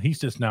Barber's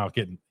he's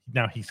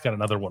got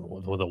another one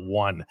with a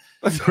 1.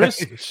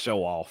 Chris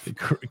show off.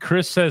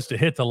 Chris says to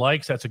hit the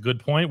likes. That's a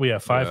good point. We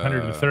have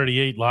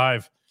 538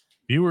 live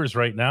viewers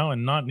right now,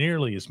 and not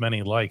nearly as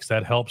many likes.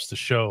 That helps the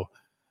show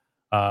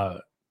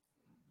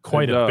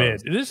quite a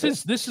bit. This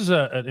is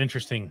an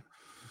interesting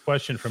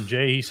question from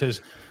Jay. He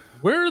says,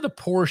 "Where are the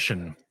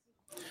portion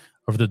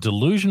of the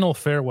delusional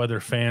fair weather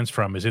fans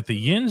from? Is it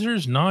the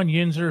Yinzers,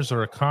 non-Yinzers,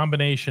 or a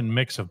combination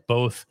mix of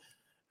both?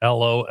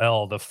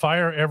 LOL. The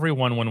fire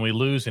everyone when we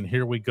lose, and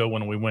here we go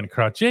when we win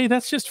crowd." Jay,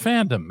 that's just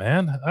fandom,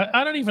 man.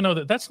 I don't even know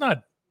that. That's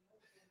not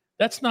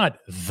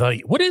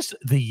what is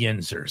the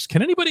Yinzers?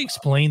 Can anybody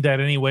explain that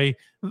anyway?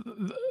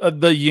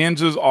 The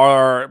Yinzers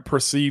are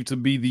perceived to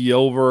be the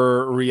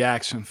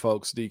overreaction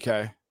folks,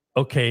 DK.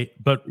 Okay,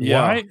 but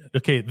why?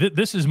 Okay,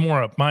 this is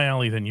more up my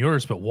alley than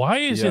yours, but why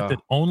is it that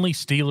only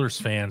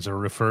Steelers fans are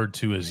referred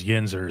to as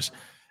Yinzers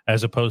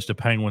as opposed to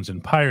Penguins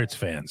and Pirates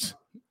fans?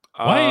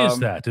 Why is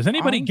that? Does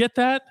anybody get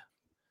that?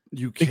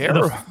 You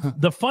care?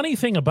 The funny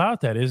thing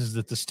about that is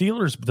that the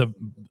Steelers, the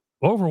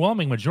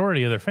overwhelming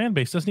majority of their fan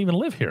base doesn't even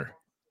live here.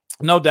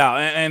 No doubt.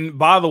 And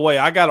by the way,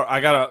 I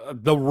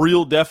got the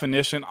real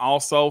definition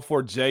also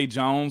for Jay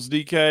Jones,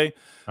 DK.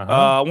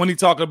 When he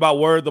talking about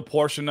where the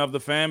portion of the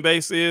fan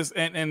base is,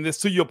 and this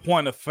to your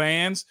point of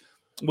fans,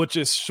 which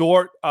is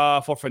short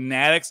for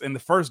fanatics. And the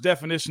first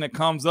definition that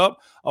comes up,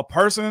 a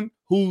person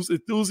whose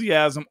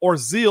enthusiasm or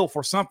zeal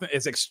for something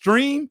is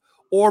extreme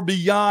or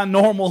beyond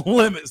normal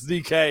limits,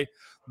 DK.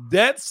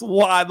 That's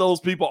why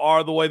those people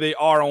are the way they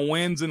are on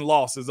wins and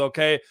losses,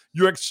 okay?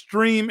 You're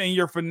extreme and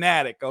you're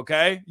fanatic,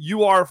 okay?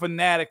 You are a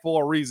fanatic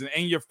for a reason,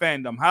 and your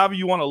fandom, however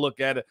you want to look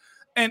at it.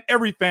 And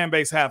every fan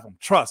base has them.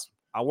 Trust me.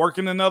 I work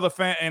in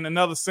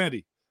another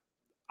city.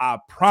 I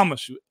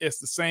promise you, it's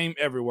the same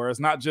everywhere. It's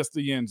not just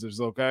the Yinzers,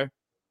 okay?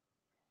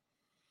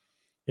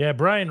 Yeah,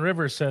 Brian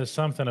Rivers says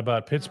something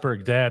about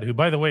Pittsburgh dad, who,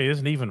 by the way,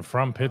 isn't even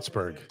from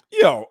Pittsburgh.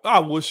 Yo, I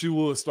wish you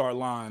would start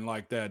lying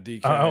like that,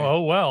 DK.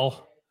 Oh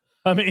well.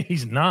 I mean,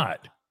 he's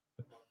not.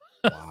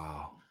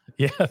 Wow.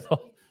 Yeah,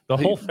 the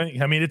whole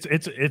thing. I mean,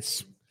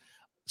 it's.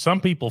 Some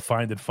people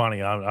find it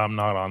funny. I'm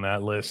not on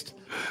that list.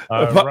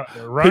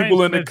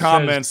 People in the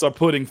comments are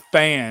putting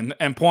fan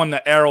and pointing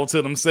the arrow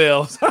to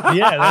themselves.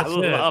 Yeah, that's I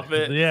love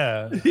it.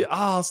 Yeah.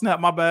 Oh, snap!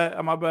 My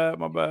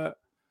bad.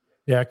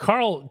 Yeah,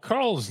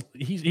 Carl's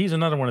he's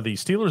another one of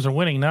these. Steelers are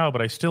winning now,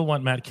 but I still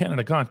want Matt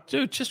Canada gone.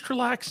 Dude, just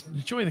relax,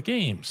 enjoy the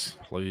games,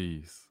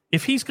 please.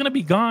 If he's going to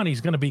be gone, he's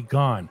going to be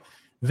gone.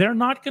 They're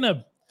not going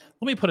to.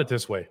 Let me put it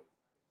this way: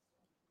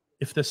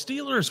 if the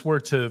Steelers were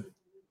to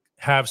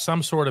have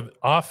some sort of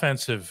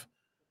offensive,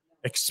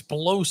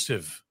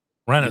 explosive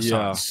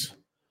renaissance,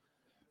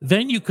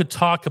 then you could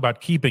talk about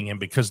keeping him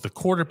because the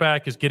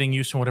quarterback is getting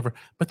used to whatever.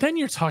 But then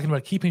you're talking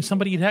about keeping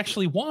somebody you'd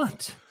actually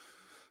want,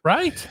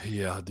 right?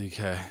 Yeah,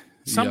 DK.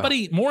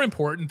 Somebody more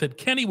important that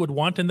Kenny would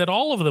want and that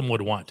all of them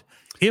would want.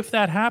 If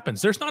that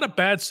happens, there's not a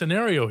bad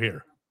scenario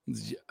here.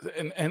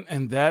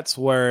 And that's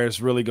where it's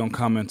really going to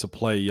come into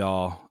play,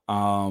 y'all.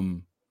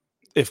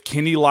 If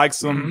Kenny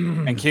likes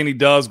him and Kenny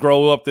does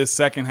grow up this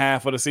second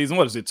half of the season,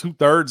 what is it,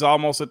 2/3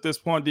 almost at this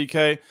point,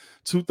 DK?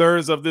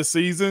 2/3 of this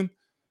season,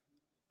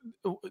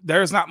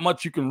 there's not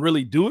much you can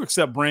really do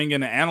except bring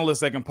in an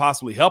analyst that can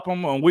possibly help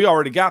him. And we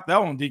already got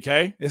that one,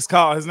 DK.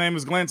 His name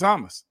is Glenn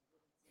Thomas.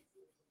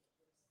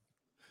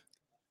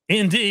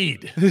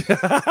 Indeed.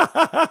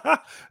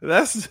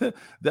 That's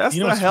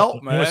the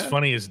help, man. What's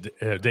funny is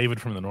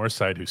David from the North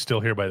Side, who's still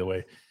here, by the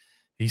way,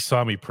 he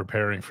saw me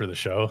preparing for the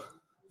show.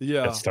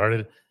 Yeah. It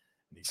started.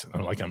 He said,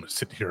 I'm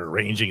sitting here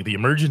arranging the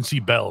emergency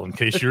bell in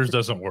case yours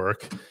doesn't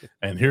work.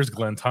 And here's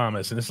Glenn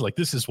Thomas. And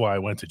this is why I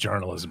went to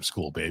journalism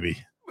school, baby.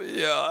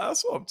 Yeah,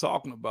 that's what I'm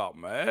talking about,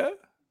 man.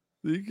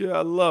 Yeah,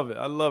 I love it.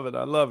 I love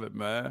it,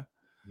 man.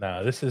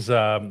 Now, this is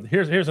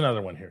here's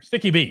another one here.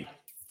 Sticky B.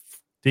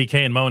 DK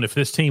and Moan, if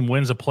this team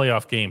wins a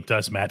playoff game,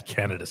 does Matt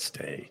Canada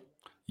stay?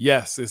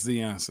 Yes, is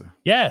the answer.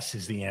 Yes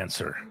is the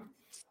answer.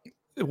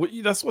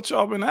 That's what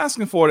y'all been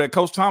asking for. That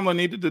Coach Tomlin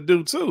needed to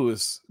do too,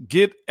 is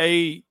get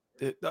a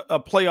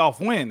playoff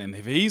win. And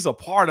if he's a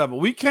part of it,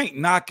 we can't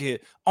knock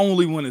it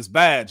only when it's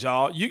bad,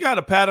 y'all. You got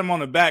to pat him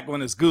on the back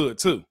when it's good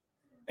too.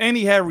 And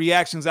he had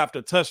reactions after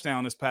a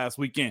touchdown this past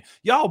weekend.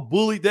 Y'all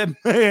bullied that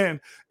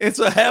man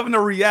into having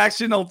a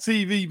reaction on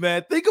TV,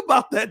 man. Think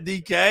about that,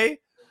 DK.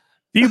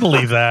 Do you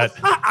believe that?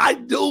 I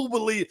do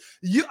believe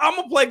you. I'm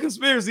gonna play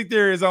conspiracy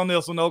theories on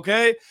this one,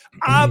 okay?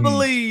 I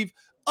believe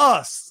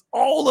us,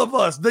 all of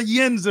us, the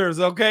Yinzers,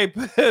 okay,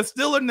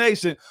 Steeler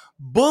Nation,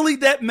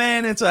 bullied that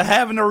man into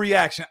having a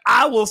reaction.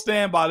 I will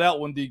stand by that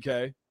one,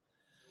 DK.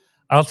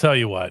 I'll tell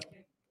you what.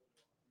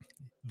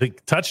 The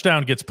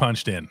touchdown gets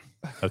punched in,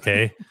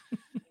 okay?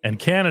 And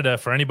Canada,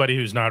 for anybody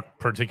who's not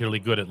particularly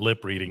good at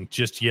lip reading,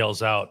 just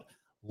yells out,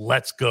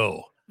 "Let's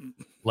go,"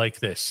 like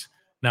this.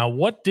 Now,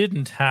 what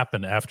didn't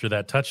happen after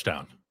that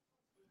touchdown?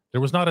 There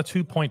was not a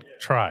 2-point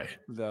try.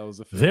 That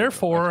was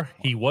Therefore,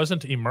 he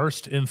wasn't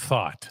immersed in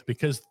thought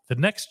because the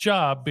next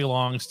job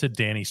belongs to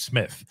Danny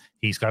Smith.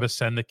 He's got to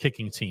send the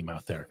kicking team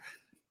out there.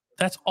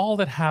 That's all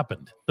that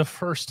happened the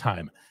first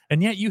time.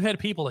 And yet you had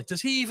people like,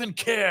 does he even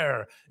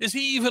care? Is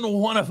he even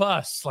one of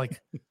us?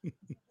 Like,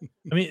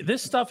 I mean,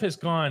 this stuff has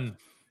gone,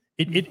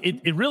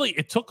 it really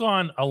took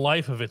on a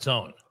life of its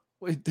own.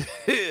 It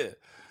did.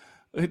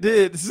 It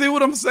did. See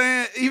what I'm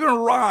saying? Even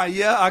Ryan,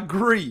 yeah, I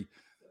agree.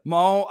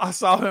 Mo, I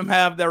saw him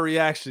have that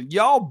reaction.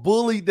 Y'all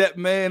bullied that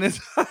man.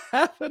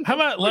 How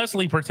about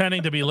Leslie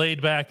pretending to be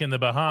laid back in the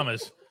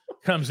Bahamas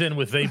comes in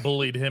with they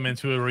bullied him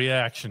into a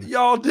reaction?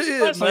 Y'all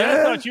did, Leslie, man.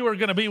 I thought you were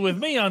going to be with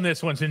me on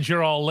this one since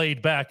you're all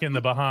laid back in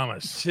the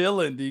Bahamas.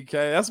 Chilling, DK.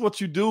 That's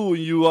what you do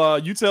when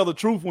you tell the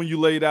truth when you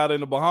laid out in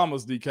the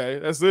Bahamas, DK.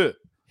 That's it.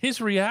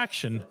 His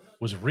reaction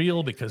was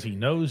real because he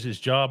knows his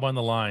job on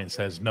the line,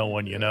 says no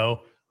one you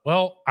know.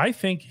 Well, I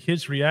think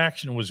his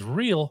reaction was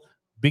real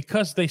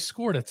because they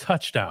scored a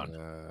touchdown.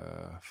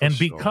 And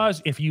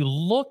because if you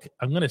look,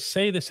 I'm going to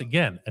say this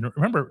again, and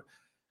remember,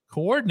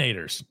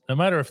 coordinators, no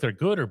matter if they're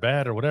good or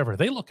bad or whatever,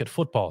 they look at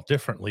football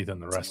differently than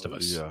the rest of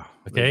us. Yeah.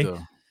 Okay?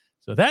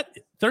 So that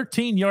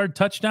 13-yard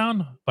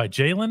touchdown by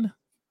Jalen,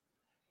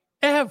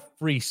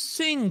 every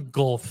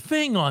single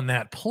thing on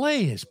that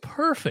play is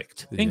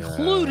perfect,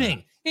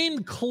 including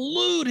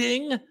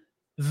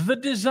the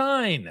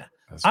design.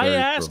 I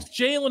asked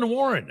Jalen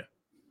Warren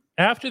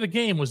after the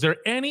game, was there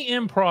any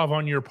improv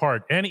on your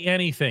part?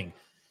 Anything?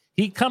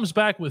 He comes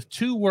back with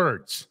 2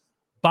 words: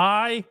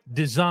 by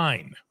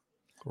design.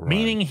 Right.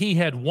 Meaning he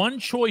had one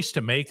choice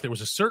to make. There was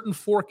a certain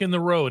fork in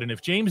the road. And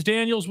if James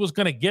Daniels was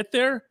going to get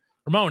there,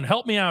 Ramon,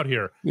 help me out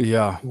here.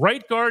 Yeah.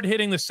 Right guard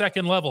hitting the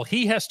second level.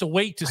 He has to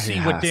wait to see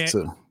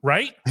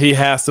right? He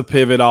has to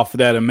pivot off of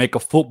that and make a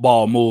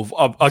football move.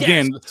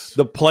 Again,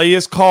 the play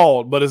is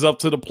called, but it's up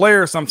to the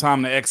player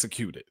sometime to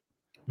execute it.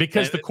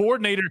 Because the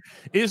coordinator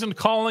isn't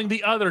calling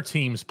the other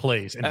team's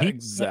plays. And he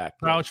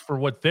vouch for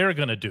what they're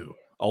going to do.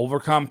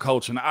 Overcome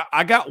coaching.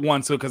 I got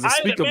one, too, because I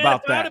speak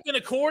about that. I'd have been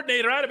a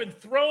coordinator. I'd have been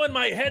throwing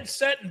my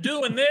headset and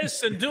doing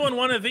this and doing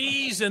one of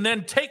these and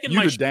then taking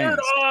my shirt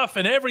off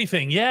and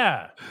everything.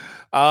 Yeah.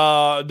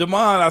 Damon,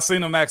 I've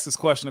seen him ask this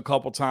question a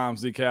couple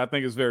times, DK. I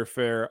think it's very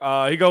fair.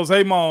 He goes,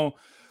 hey, Mon,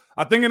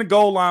 I think in the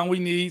goal line we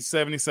need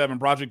 77,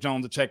 Broderick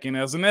Jones, to check in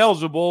as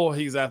ineligible.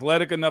 He's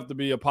athletic enough to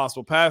be a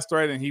possible pass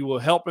threat, and he will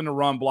help in the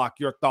run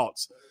block. Your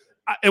thoughts?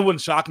 It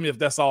wouldn't shock me if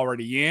that's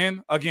already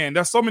in. Again,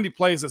 there's so many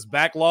plays that's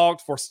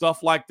backlogged for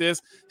stuff like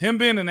this. Him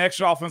being an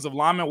extra offensive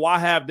lineman, why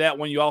have that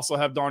when you also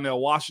have Darnell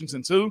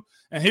Washington too?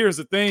 And here's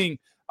the thing.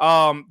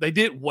 They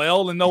did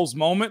well in those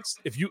moments.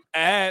 If you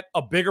add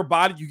a bigger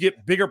body, you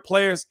get bigger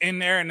players in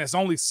there, and there's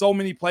only so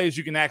many plays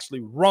you can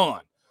actually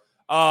run.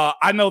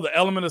 I know the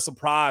element of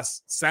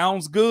surprise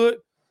sounds good,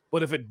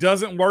 but if it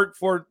doesn't work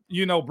for,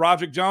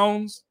 Broderick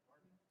Jones,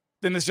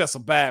 then it's just a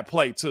bad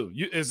play too.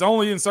 It's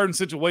only in certain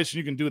situations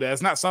you can do that.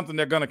 It's not something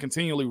they're going to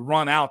continually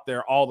run out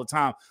there all the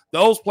time.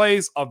 Those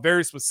plays are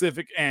very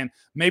specific, and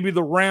maybe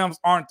the Rams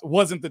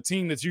wasn't the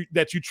team that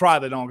you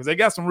tried it on, because they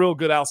got some real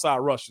good outside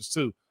rushes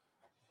too.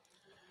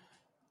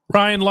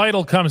 Ryan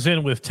Lytle comes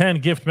in with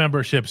 10 gift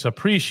memberships.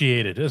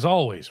 Appreciated, as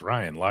always,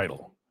 Ryan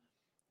Lytle.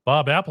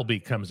 Bob Appleby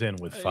comes in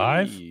with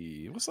 5.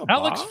 Hey, what's up,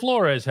 Alex Bob?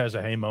 Flores has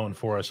a hey moan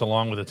for us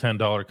along with a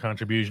 $10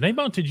 contribution. Hey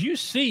moan, did you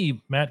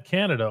see Matt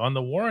Canada on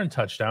the Warren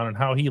touchdown and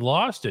how he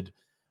lost it?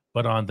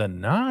 But on the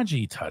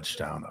Najee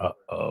touchdown,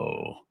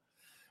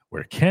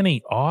 where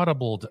Kenny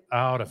audibled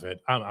out of it.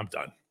 I'm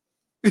done.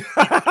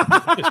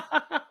 I'm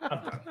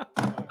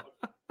done.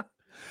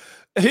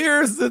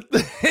 Here's the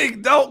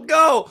thing. Don't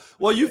go.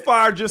 Well, you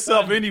fired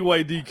yourself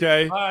anyway,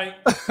 DK. Bye.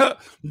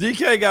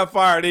 DK got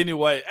fired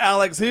anyway.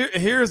 Alex,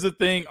 here's the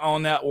thing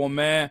on that one,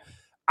 man.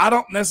 I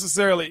don't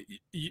necessarily.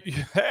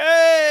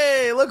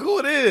 Hey, look who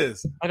it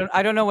is.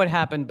 I don't know what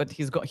happened, but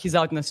he's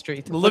out in the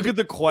street. Look at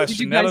the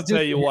question. That'll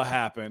tell you what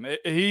happened.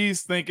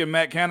 He's thinking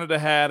Matt Canada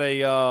had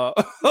a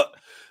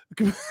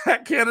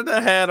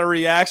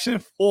reaction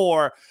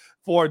for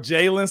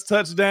Jalen's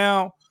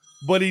touchdown,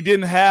 but he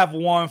didn't have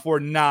one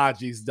for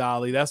Najee's,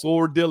 Dolly. That's what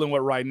we're dealing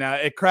with right now.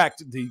 It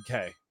cracked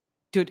DK.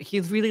 Dude,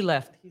 he's really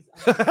left.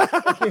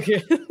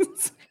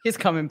 He's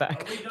coming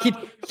back.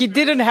 He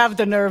didn't have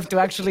the nerve to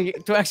actually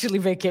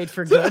vacate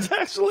for good.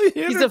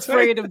 He's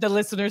afraid of the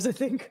listeners, I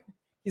think.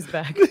 He's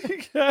back.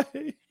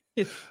 Okay.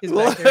 He's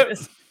back. There it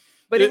is.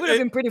 But it would have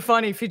been pretty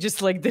funny if he just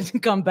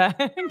didn't come back.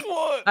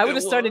 I would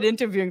have started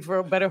interviewing for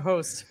a better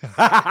host.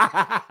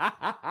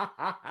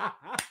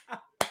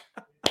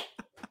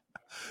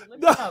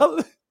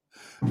 Dolly,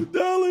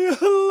 I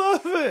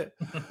love it.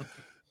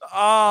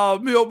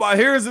 But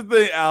here's the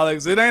thing,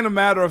 Alex. It ain't a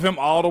matter of him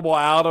audible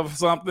out of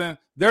something.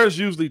 There's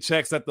usually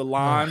checks at the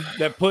line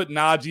that put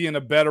Najee in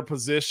a better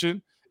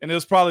position. And it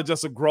was probably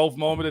just a growth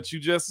moment that you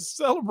just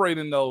celebrate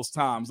in those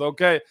times,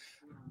 okay?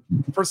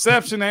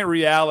 Perception ain't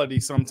reality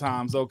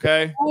sometimes,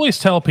 okay? I always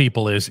tell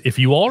people is if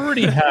you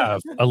already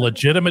have a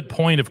legitimate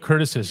point of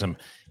criticism,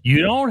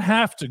 you don't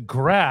have to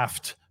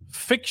graft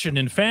fiction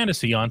and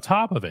fantasy on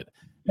top of it.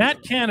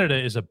 Matt Canada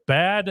is a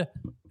bad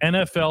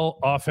NFL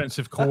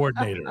offensive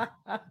coordinator.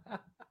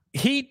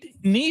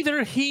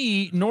 Neither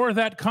he nor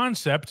that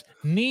concept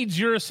needs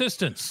your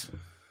assistance.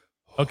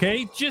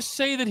 Okay? Just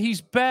say that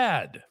he's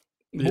bad.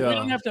 But we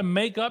don't have to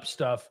make up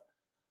stuff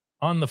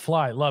on the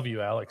fly. Love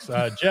you, Alex.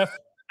 Jeff?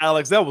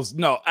 Alex,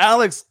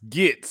 Alex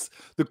gets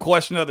the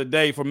question of the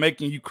day for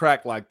making you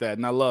crack like that,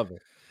 and I love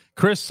it.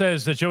 Chris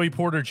says that Joey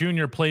Porter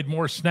Jr. played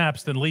more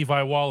snaps than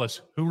Levi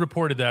Wallace. Who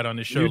reported that on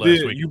his show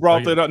last week? You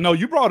brought that up. No,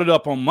 you brought it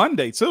up on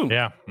Monday, too.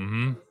 Yeah.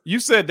 Mm-hmm. You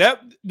said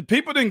that.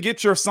 People didn't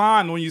get your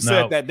sign when you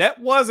said that. That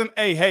wasn't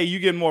a, hey, you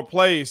get more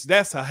plays.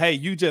 That's a, hey,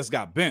 you just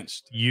got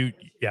benched.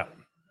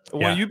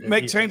 When you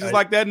make changes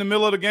like that in the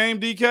middle of the game,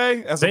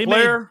 DK, as a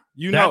player,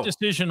 that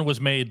decision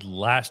was made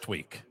last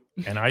week.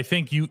 And I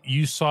think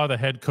you saw the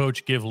head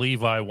coach give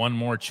Levi one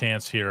more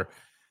chance here.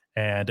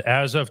 And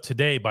as of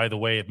today, by the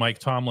way, at Mike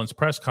Tomlin's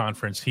press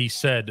conference, he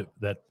said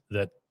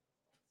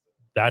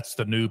that's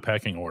the new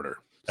pecking order.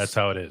 That's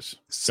how it is.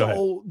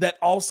 So that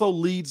also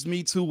leads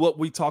me to what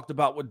we talked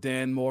about with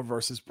Dan Moore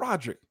versus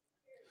Broderick.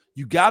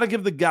 You got to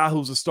give the guy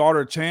who's a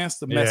starter a chance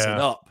to mess it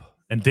up.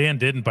 And Dan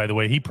didn't, by the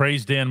way. He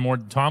praised Dan Moore.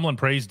 Tomlin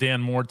praised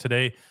Dan Moore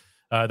today.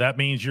 That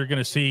means you're going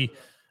to see,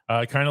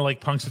 kind of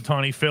like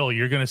Punxsutawney Phil,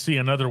 you're going to see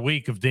another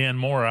week of Dan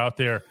Moore out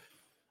there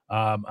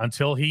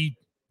until he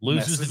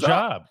loses the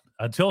job.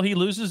 Until he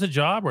loses a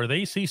job or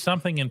they see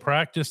something in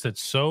practice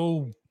that's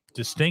so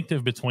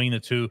distinctive between the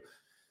two.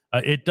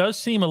 It does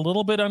seem a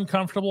little bit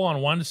uncomfortable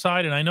on one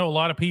side, and I know a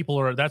lot of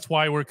people that's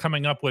why we're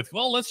coming up with,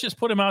 well, let's just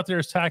put him out there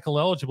as tackle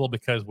eligible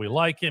because we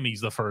like him.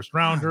 He's the first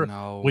rounder.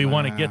 We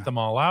want to get them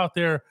all out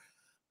there.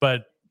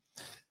 But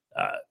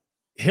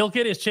he'll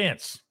get his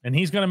chance, and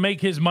he's going to make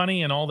his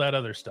money and all that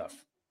other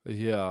stuff.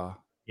 Yeah.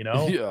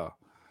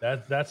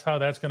 That's how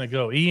that's going to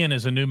go. Ian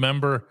is a new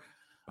member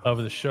of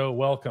the show.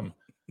 Welcome.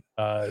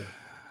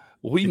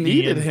 We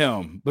needed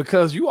him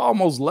because you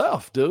almost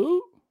left,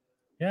 dude.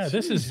 Yeah,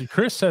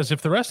 Chris says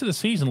if the rest of the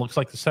season looks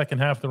like the second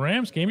half of the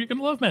Rams game, you're going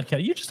to love Matt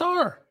Canada. You just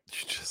are.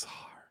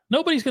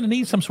 Nobody's going to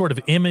need some sort of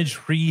image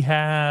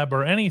rehab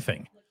or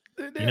anything.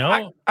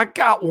 I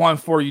got one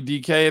for you,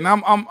 DK, and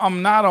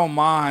I'm not on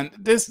mine.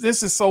 This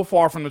is so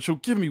far from the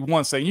truth. Give me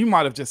 1 second. You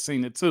might have just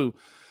seen it too.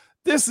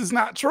 This is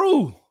not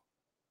true.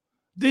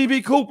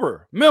 DB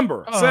Cooper,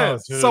 member,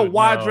 says, dude, so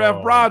why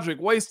draft Broderick?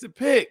 Wasted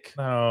pick.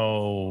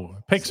 No.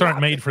 Picks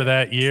aren't made for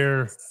that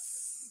year.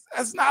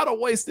 That's not a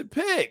wasted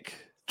pick.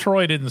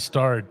 Troy didn't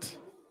start.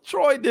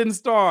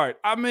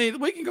 I mean,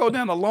 we can go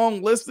down a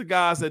long list of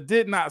guys that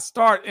did not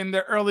start in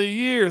their early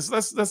years.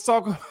 Let's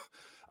talk.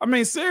 I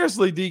mean,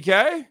 seriously,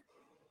 DK.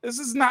 This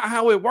is not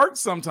how it works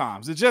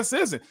sometimes. It just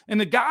isn't.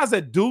 And the guys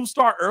that do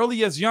start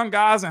early as young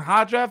guys and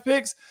high draft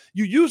picks,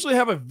 you usually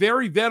have a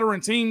very veteran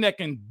team that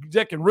can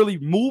really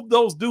move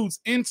those dudes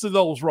into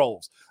those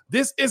roles.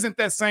 This isn't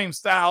that same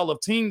style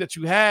of team that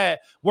you had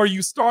where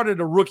you started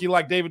a rookie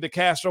like David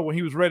DeCastro when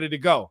he was ready to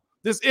go.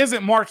 This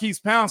isn't Marquise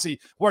Pouncey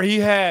where he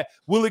had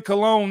Willie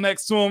Colon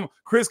next to him,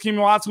 Chris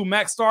Kimuatu,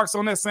 Max Starks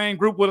on that same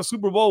group with a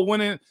Super Bowl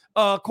winning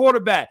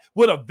quarterback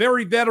with a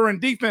very veteran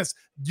defense.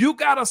 You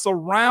got to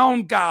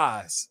surround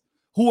guys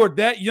who are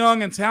that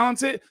young and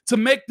talented to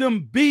make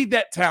them be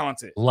that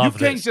talented. You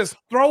can't just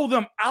throw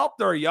them out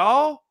there,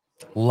 y'all.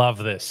 Love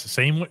this.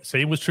 Same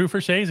was true for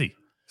Shazy.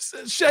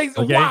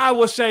 Okay. Why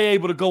was Shea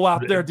able to go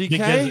out there,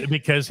 DK?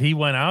 Because he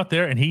went out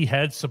there and he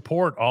had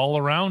support all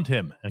around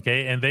him.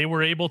 Okay. And they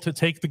were able to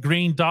take the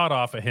green dot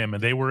off of him,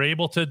 and they were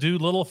able to do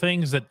little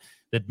things that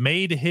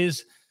made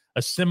his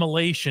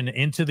assimilation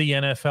into the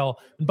NFL.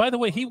 And by the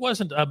way, he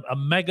wasn't a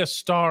mega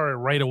star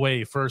right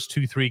away. First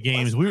 2-3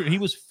 games, he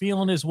was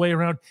feeling his way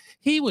around.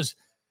 He was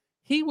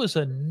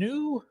a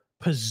new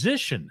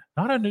position,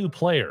 not a new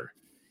player.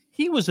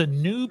 He was a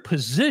new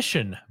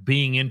position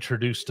being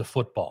introduced to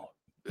football.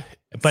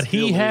 But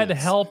he had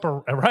help,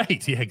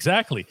 right? Yeah,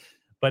 exactly.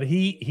 But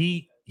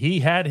he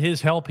had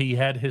his help. He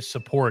had his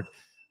support.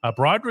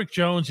 Broderick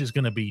Jones is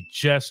going to be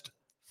just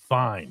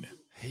fine.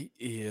 He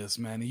is,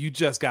 man. You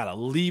just got to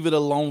leave it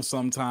alone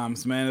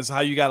sometimes, man. It's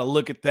how you got to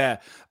look at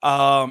that.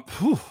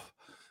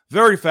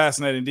 Very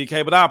fascinating,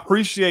 DK, but I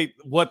appreciate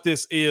what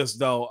this is,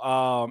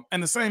 though.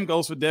 And the same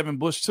goes for Devin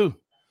Bush, too.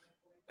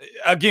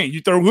 Again,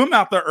 you throw him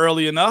out there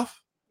early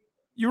enough,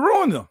 you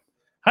ruined him.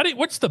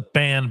 What's the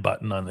ban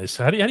button on this?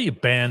 How do you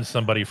ban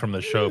somebody from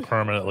the show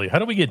permanently? How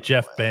do we get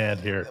Jeff banned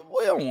here?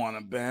 We don't want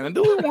to ban him.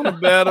 Do we want to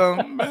ban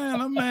him?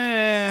 Ban him,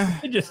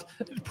 man. Just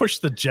push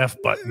the Jeff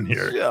button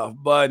here. Jeff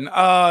button.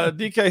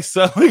 DK,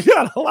 so we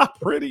got a lot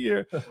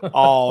prettier.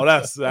 Oh,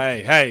 that's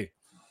hey.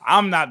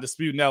 I'm not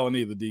disputing that one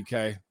either,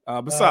 DK.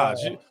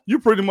 Besides, you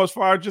pretty much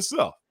fired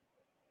yourself.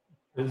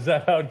 Is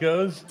that how it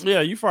goes?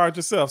 Yeah, you fired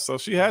yourself, so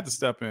she had to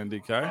step in,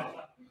 DK.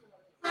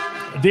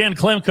 Dan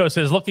Klemko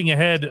says, looking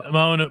ahead,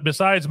 Moan,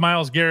 besides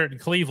Myles Garrett in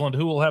Cleveland,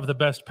 who will have the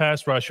best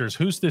pass rushers?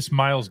 Who's this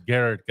Myles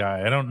Garrett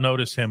guy? I don't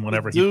notice him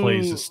whenever he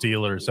plays the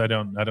Steelers. I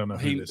don't know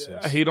who this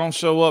is. He don't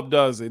show up,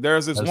 does he?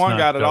 There's this one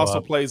guy that also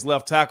plays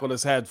left tackle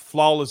that's had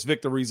flawless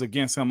victories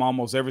against him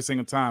almost every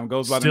single time.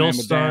 Goes by the name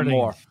of Dan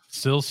Moore.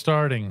 Still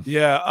starting.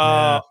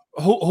 Yeah.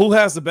 Who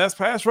has the best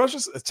pass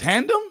rushers? A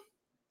tandem?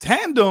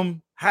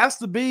 Tandem has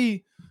to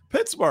be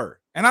Pittsburgh.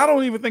 And I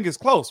don't even think it's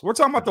close. We're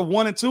talking about the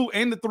 1 and 2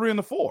 and the 3 and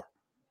the 4.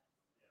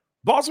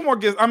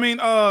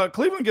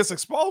 Cleveland gets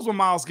exposed when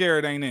Myles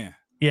Garrett ain't in.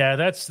 Yeah,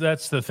 that's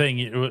the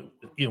thing.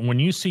 When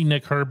you see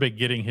Nick Herbig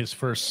getting his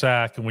first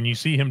sack, and when you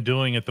see him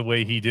doing it the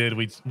way he did,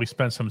 we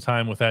spent some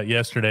time with that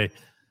yesterday.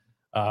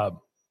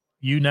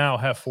 You now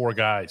have 4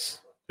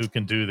 guys who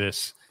can do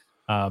this.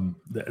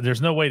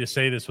 There's no way to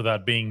say this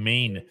without being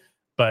mean,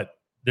 but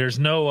there's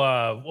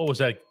no what was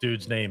that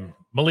dude's name?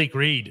 Malik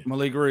Reed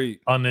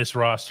on this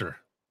roster.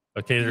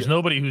 Okay, there's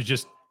nobody who's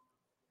just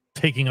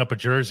taking up a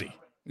jersey.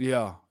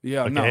 Yeah,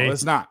 okay? No,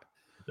 it's not.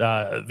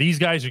 These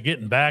guys are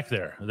getting back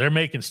there. They're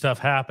making stuff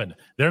happen.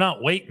 They're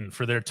not waiting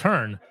for their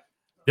turn.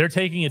 They're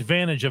taking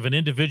advantage of an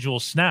individual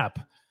snap.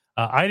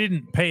 I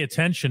didn't pay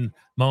attention,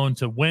 Moan,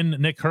 to when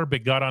Nick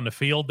Herbig got on the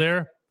field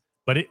there,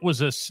 but it was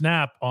a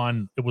snap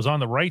it was on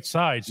the right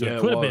side, so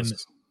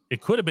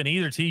it could have been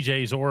either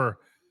TJ's or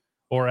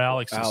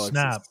Alex's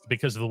snap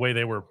because of the way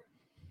they were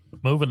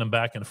moving them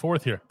back and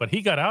forth here. But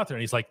he got out there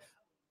and he's like,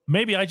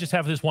 maybe I just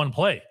have this one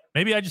play.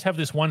 Maybe I just have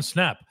this one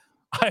snap.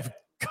 I've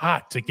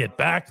got to get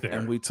back there.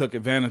 And we took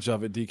advantage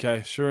of it,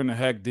 DK. Sure in the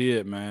heck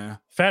did, man.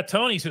 Fat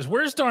Tony says,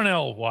 where's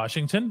Darnell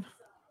Washington?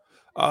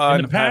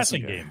 In the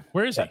passing game.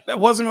 Where is he?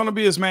 That wasn't going to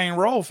be his main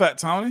role, Fat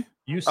Tony.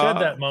 You said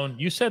that, Moan.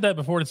 You said that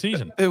before the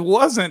season. It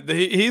wasn't.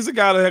 He's a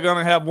guy that's going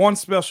to have one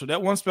special.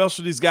 That one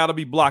specialty's got to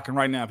be blocking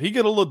right now. If he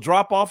get a little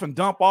drop off and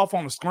dump off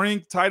on the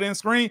screen, tight end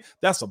screen,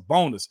 that's a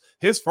bonus.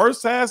 His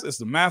first task is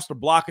the master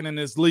blocking in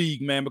this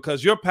league, man,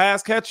 because your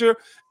pass catcher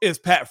is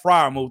Pat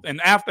Freiermuth.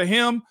 And after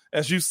him,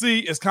 as you see,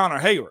 is Connor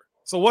Hayward.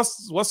 So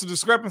what's the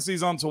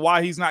discrepancies on to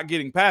why he's not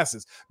getting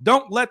passes?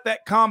 Don't let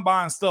that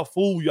combine stuff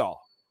fool y'all.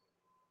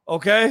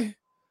 Okay?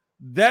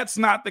 That's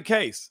not the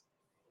case.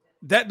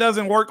 That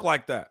doesn't work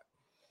like that.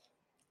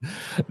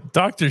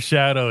 Dr.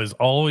 Shadow is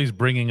always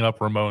bringing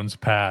up Ramon's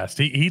past.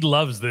 He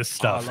loves this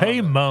stuff.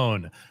 Hey,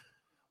 Moan,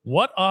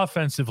 what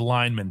offensive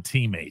lineman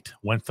teammate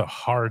went the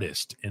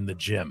hardest in the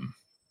gym?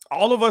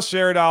 All of us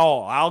shared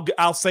all.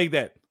 I'll say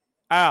that.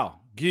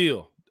 Al,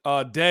 Gil,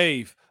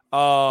 Dave,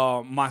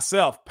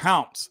 myself,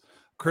 Pounce,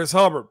 Chris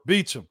Hubbard,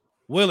 Beecham,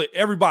 Willie,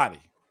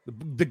 everybody.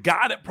 The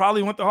guy that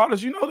probably went the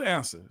hardest, you know the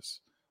answers.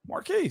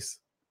 Marquise.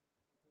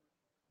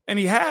 And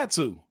he had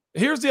to.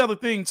 Here's the other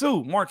thing,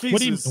 too.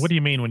 Marquise. What do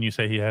you mean when you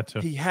say he had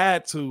to? He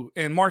had to.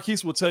 And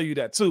Marquise will tell you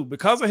that, too.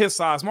 Because of his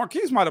size,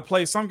 Marquise might have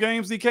played some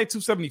games, DK,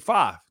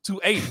 275,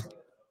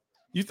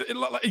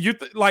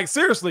 280. Like,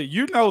 seriously,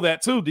 you know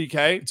that, too,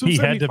 DK.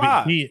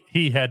 275.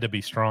 He had to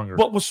be stronger.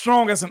 But was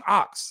strong as an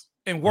ox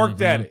and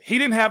worked at it. He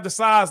didn't have the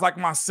size like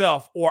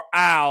myself or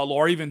Al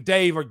or even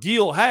Dave or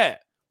Gil had.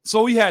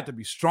 So he had to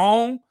be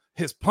strong.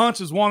 His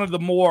punch is one of the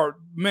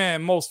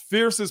most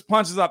fiercest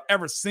punches I've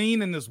ever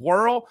seen in this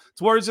world,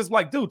 to where it's just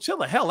like, dude, chill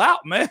the hell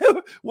out, man.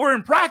 We're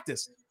in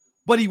practice.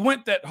 But he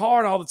went that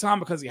hard all the time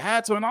because he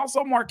had to. And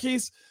also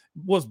Marquise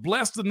was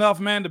blessed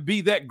enough, man, to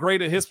be that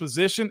great at his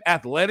position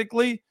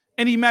athletically,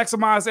 and he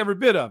maximized every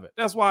bit of it.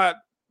 That's why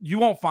you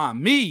won't find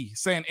me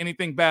saying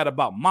anything bad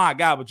about my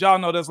guy, but y'all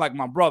know that's like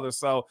my brother.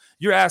 So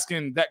you're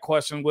asking that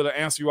question with an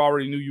answer you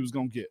already knew you was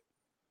going to get.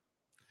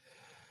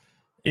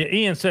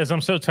 Ian says,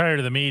 I'm so tired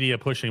of the media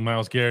pushing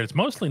Myles Garrett. It's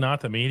mostly not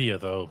the media,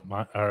 though,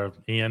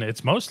 Ian.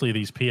 It's mostly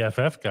these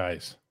PFF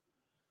guys.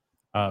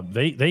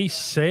 They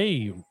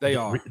say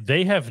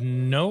they have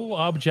no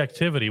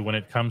objectivity when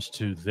it comes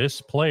to this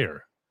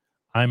player.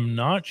 I'm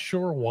not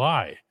sure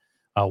why.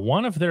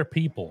 one of their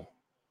people,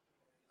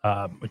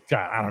 God,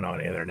 I don't know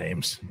any of their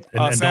names.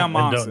 Sam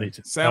Monson.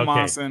 Sam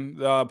Monson.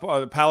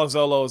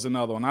 Palazzolo is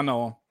another one. I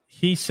know him.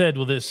 He said,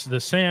 well, the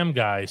Sam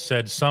guy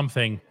said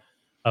something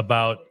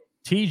about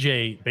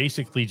TJ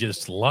basically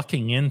just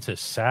lucking into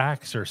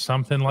sacks or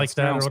something like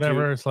that or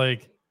whatever. Cute. It's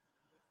like,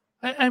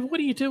 what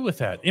do you do with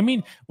that? I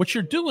mean, what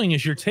you're doing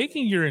is you're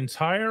taking your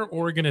entire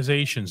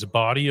organization's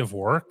body of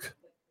work,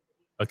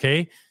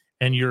 okay,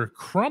 and you're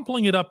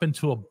crumpling it up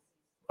into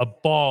a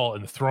ball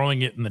and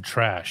throwing it in the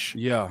trash.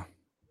 Yeah.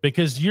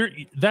 Because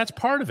that's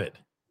part of it.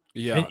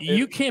 Yeah. And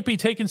you can't be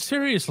taken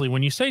seriously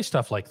when you say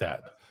stuff like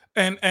that.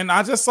 And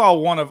I just saw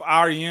one of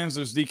our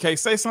Yenzers, DK,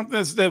 say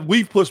something that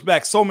we've pushed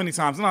back so many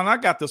times. And I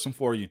got this one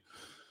for you.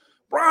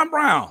 Brian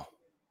Brown,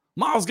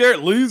 Myles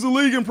Garrett leads the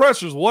league in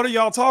pressures. What are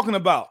y'all talking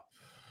about?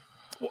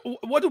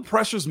 What do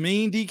pressures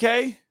mean,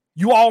 DK?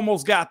 You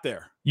almost got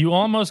there.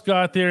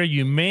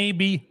 You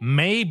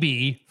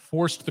maybe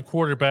forced the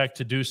quarterback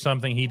to do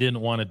something he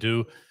didn't want to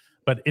do.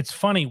 But it's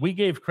funny. We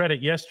gave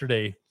credit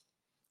yesterday,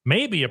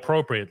 maybe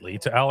appropriately,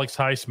 to Alex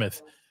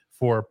Highsmith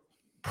for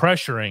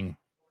pressuring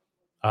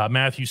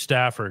Matthew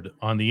Stafford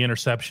on the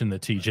interception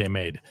that TJ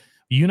made.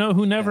 You know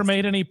who never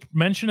made any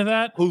mention of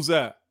that? Who's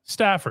that?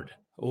 Stafford.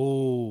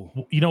 Oh.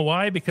 You know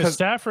why? Because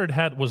Stafford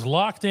was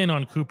locked in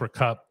on Cooper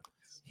Kupp.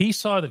 He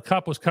saw that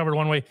Kupp was covered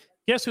one way.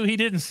 Guess who he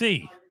didn't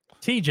see?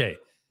 TJ.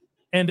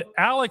 And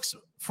Alex,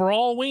 for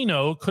all we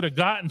know, could have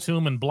gotten to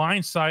him and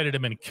blindsided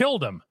him and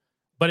killed him,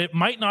 but it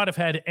might not have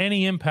had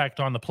any impact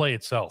on the play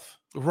itself.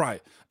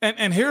 Right.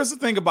 And here's the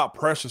thing about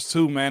pressures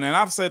too, man. And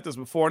I've said this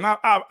before, and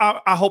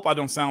I hope I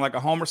don't sound like a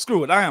homer.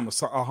 Screw it. I am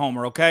a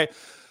homer, okay?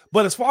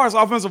 But as far as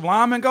offensive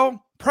linemen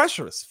go,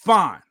 pressure is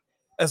fine.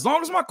 As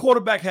long as my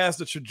quarterback has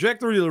the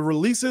trajectory to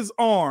release his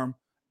arm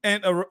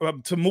and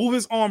to move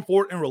his arm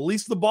forward and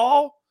release the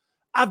ball,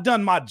 I've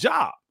done my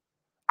job.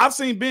 I've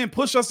seen Ben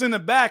push us in the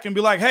back and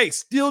be like, hey,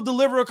 still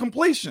deliver a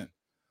completion.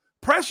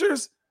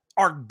 Pressures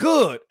are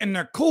good and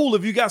they're cool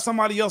if you got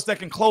somebody else that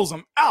can close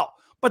them out.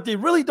 But they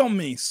really don't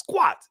mean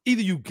squat.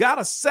 Either you got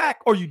a sack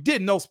or you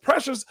didn't. Those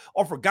pressures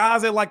are for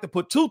guys that like to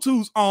put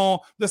tutus on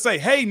that say,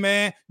 hey,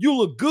 man, you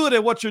look good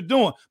at what you're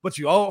doing. But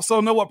you also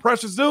know what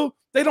pressures do?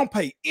 They don't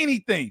pay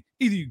anything.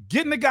 Either you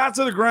getting the guy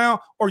to the ground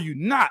or you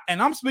not.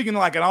 And I'm speaking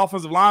like an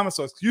offensive lineman,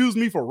 so excuse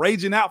me for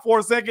raging out for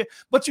a second.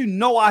 But you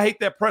know I hate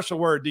that pressure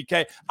word,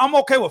 DK. I'm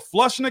okay with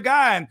flushing a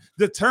guy and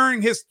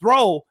deterring his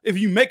throw if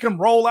you make him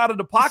roll out of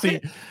the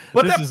pocket.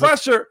 But that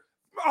pressure...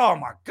 Oh,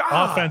 my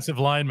God. Offensive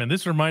lineman.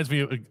 This reminds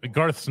me of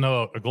Garth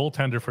Snow, a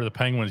goaltender for the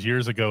Penguins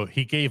years ago.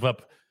 He gave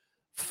up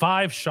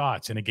 5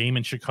 shots in a game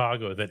in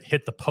Chicago that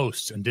hit the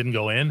posts and didn't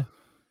go in.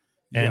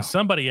 And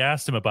somebody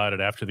asked him about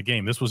it after the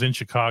game. This was in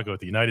Chicago at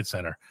the United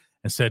Center,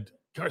 and said,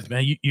 Garth,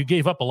 man, you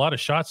gave up a lot of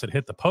shots that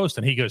hit the post.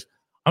 And he goes,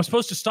 I'm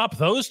supposed to stop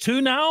those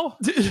too now?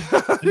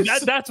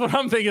 That's what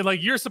I'm thinking.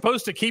 Like, you're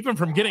supposed to keep him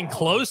from getting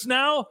close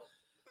now?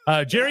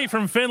 Jerry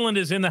from Finland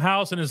is in the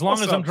house, and as long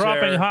as I'm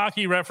dropping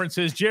hockey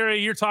references, Jerry,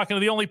 you're talking to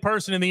the only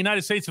person in the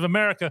United States of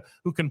America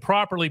who can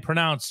properly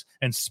pronounce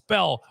and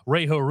spell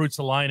Reijo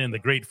Ruotsalainen, the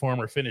great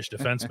former Finnish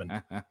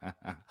defenseman.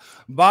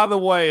 By the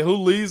way, who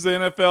leads the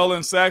NFL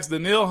in sacks?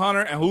 Daniil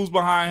Hunter, and who's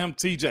behind him?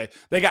 TJ.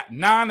 They got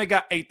 9, they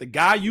got 8. The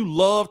guy you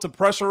love to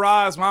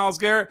pressurize, Myles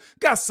Garrett,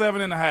 got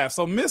 7.5.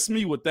 So miss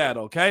me with that,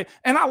 okay?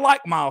 And I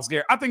like Myles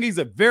Garrett. I think he's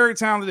a very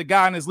talented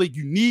guy in this league.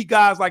 You need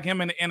guys like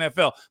him in the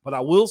NFL. But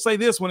I will say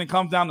this when it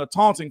comes down to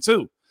taunting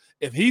too.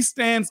 If he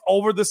stands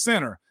over the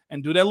center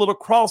and do that little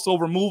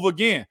crossover move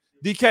again,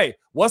 DK,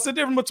 what's the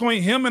difference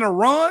between him and a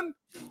run?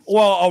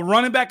 Well, a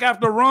running back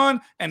after a run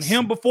and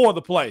him before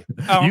the play.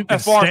 You can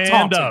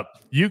stand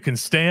up. You can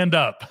stand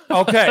up.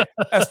 Okay.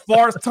 As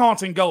far as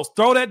taunting goes,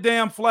 throw that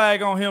damn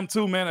flag on him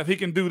too, man, if he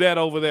can do that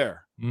over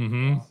there.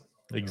 Mm-hmm.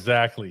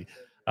 Exactly.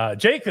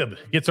 Jacob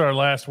gets our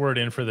last word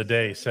in for the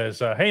day. Says,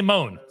 hey,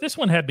 Moan, this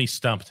one had me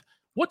stumped.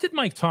 What did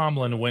Mike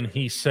Tomlin when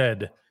he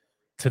said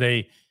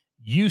today,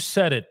 you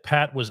said it,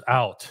 Pat was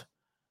out,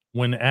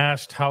 when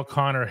asked how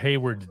Connor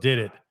Hayward did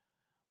it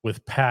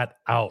with Pat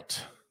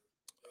out?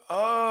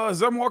 Is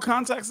there more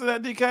context to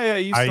that,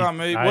 DK?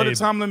 What did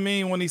Tomlin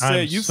mean when he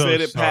said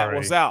said it, Pat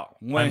was out?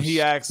 When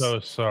he asked, so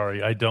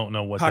sorry, I don't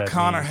know what how that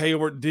Connor means.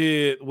 Hayward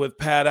did with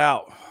Pat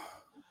out.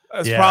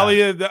 That's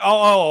probably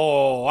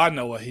I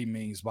know what he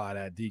means by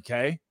that,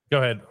 DK. Go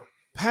ahead.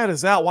 Pat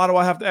is out. Why do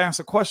I have to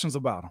answer questions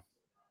about him?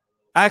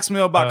 Ask me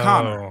about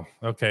Connor.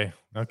 Okay.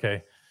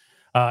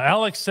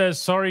 Alex says,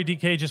 sorry,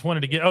 DK, just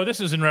wanted to get... Oh, this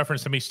is in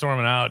reference to me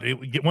storming out.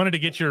 Wanted to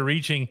get your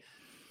reaching.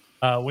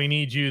 We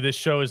need you. This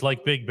show is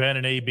like Big Ben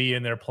and AB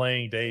in their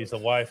playing days. The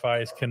Wi-Fi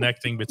is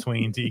connecting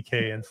between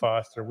DK and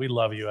Foster. We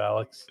love you,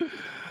 Alex.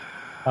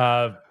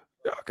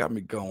 Y'all got me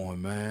going,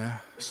 man.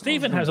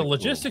 Steven has a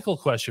logistical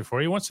question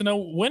for you. He wants to know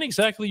when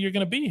exactly you're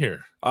going to be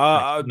here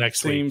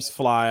next week. Teams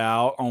fly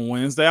out on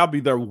Wednesday. I'll be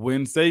there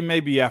Wednesday,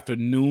 maybe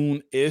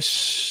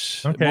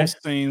afternoon-ish. Okay.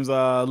 Most teams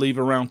leave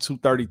around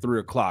 2:30, 3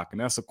 o'clock, and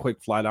that's a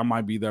quick flight. I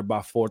might be there by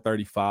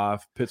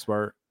 4:35,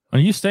 Pittsburgh. Are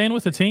you staying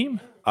with the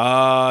team?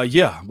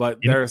 Yeah, but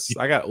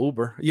I got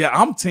Uber. Yeah,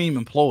 I'm team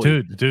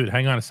employee. Dude,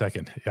 hang on a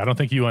second. I don't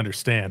think you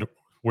understand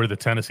where the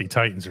Tennessee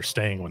Titans are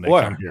staying when they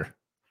come here.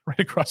 Right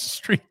across the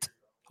street.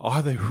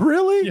 Are they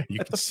really? Yeah, you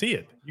can see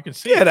it. You can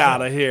see Get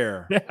out of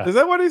here. Yeah. Is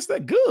that what he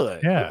said?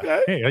 Good. Yeah.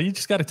 Okay. Hey, you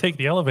just got to take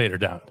the elevator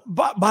down.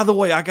 By the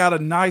way, I got a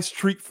nice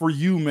treat for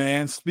you,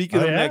 man. Speaking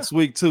of next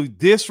week, too.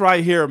 This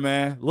right here,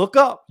 man. Look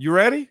up. You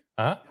ready?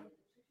 Huh?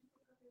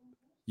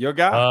 Your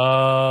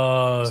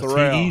guy?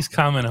 TE's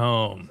coming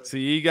home.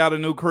 TE got a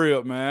new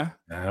crib, man.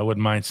 I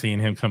wouldn't mind seeing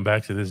him come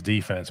back to this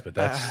defense, but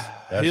that's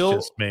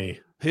just me.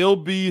 He'll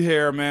be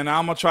here, man.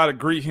 I'm gonna try to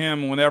greet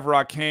him whenever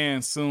I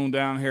can soon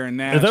down here in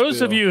Nashville.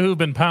 Those of you who've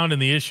been pounding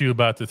the issue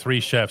about the three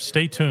chefs,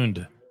 stay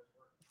tuned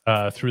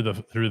through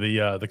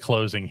the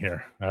closing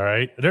here. All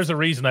right, there's a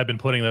reason I've been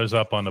putting those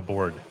up on the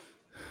board.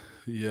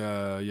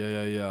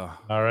 Yeah.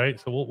 All right,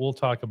 so we'll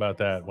talk about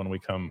that when we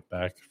come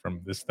back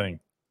from this thing.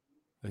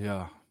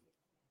 Yeah.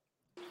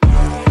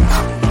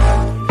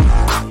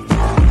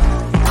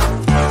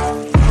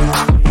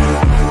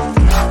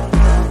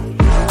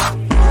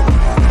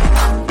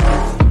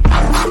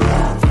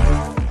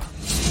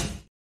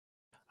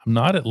 I'm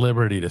not at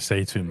liberty to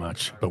say too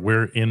much, but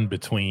we're in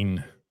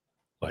between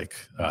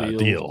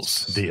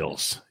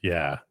deals.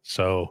 Yeah.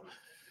 So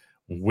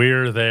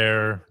we're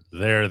there,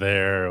 they're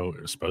there.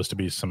 There's supposed to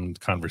be some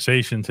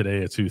conversation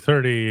today at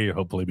 2:30.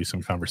 Hopefully be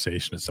some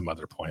conversation at some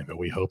other point, but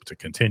we hope to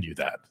continue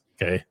that.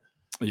 Okay.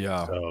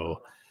 Yeah.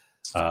 So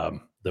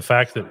the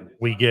fact that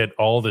we get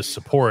all this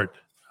support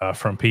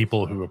from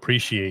people who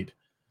appreciate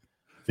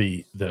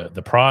the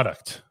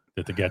product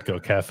that the Get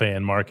Go Cafe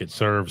and Market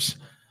serves,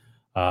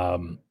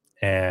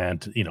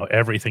 and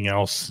everything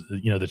else,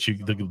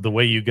 that the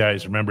way you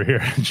guys remember here.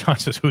 John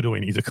says, "Who do we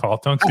need to call?"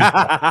 Don't do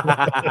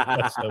that.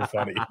 That's so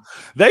funny.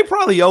 They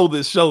probably owe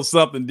this show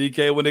something,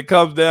 DK, when it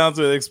comes down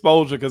to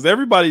exposure, because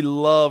everybody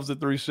loves the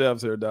three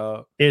chefs here,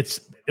 dog.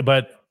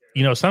 But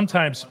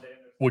sometimes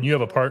when you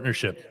have a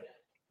partnership,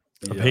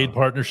 a paid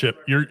partnership,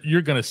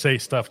 you're going to say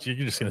stuff. You're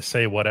just going to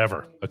say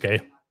whatever. Okay.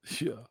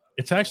 Yeah.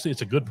 It's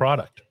a good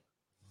product.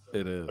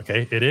 It is.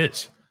 Okay. It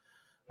is.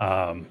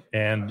 And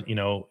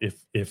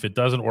if it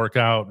doesn't work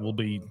out,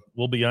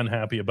 we'll be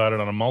unhappy about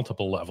it on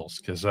multiple levels,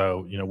 because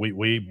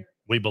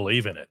we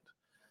believe in it.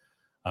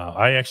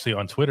 I actually,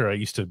 on Twitter, I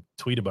used to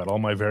tweet about all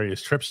my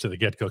various trips to the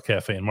Get Go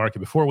Cafe and Market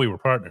before we were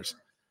partners,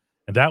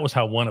 and that was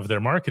how one of their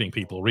marketing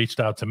people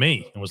reached out to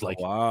me and was like,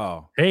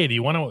 "Wow, hey, do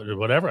you want to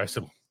whatever?" I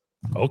said,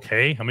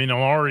 "Okay. I mean, I'm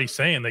already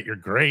saying that you're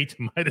great.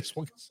 Might as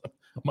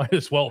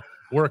well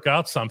work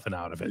out something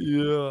out of it."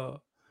 Yeah.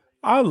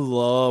 I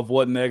love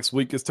what next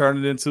week is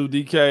turning into,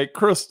 DK.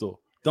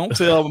 Crystal, don't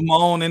tell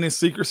Ramon any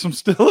secrets from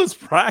Steelers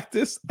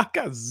practice. I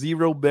got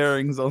zero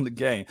bearings on the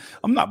game.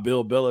 I'm not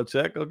Bill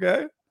Belichick,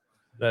 okay?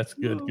 That's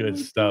good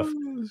stuff.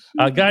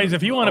 Guys,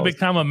 if you want to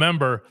become a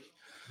member,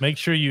 make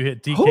sure you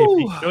hit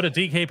DKP. Go to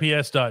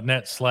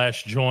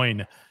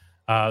dkps.net/join.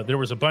 There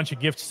was a bunch of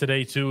gifts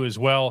today, too, as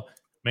well.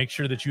 Make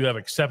sure that you have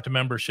accept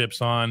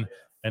memberships on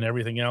and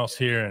everything else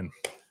here, and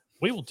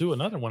we will do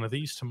another one of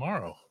these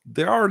tomorrow.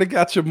 They already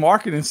got your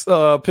marketing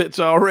pitch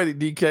already,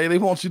 DK. They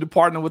want you to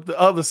partner with the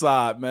other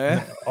side,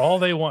 man. All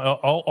they want,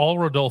 all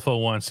Rodolfo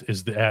wants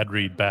is the ad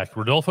read back.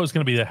 Rodolfo is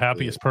going to be the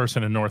happiest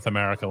person in North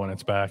America when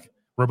it's back.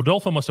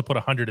 Rodolfo must have put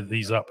 100 of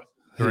these up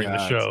during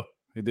the show.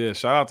 He did.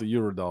 Shout out to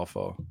you,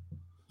 Rodolfo.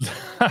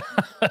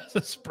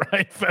 That's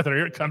Brian Feather.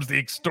 Here comes the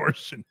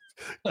extortion.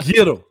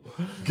 Get him,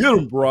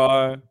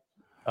 Brian.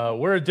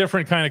 We're a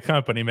different kind of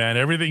company, man.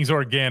 Everything's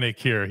organic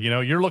here.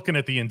 You're looking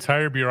at the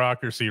entire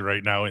bureaucracy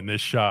right now in this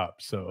shop.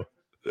 So,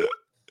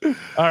 all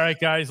right,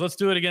 guys, let's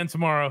do it again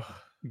tomorrow.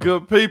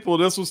 Good people.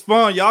 This was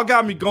fun. Y'all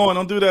got me going.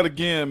 Don't do that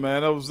again,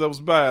 man. That was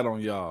bad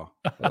on y'all.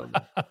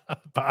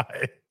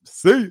 Bye.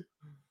 See you.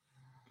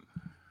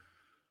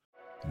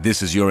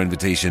 This is your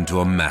invitation to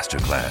a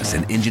masterclass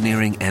in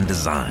engineering and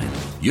design.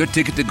 Your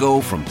ticket to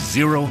go from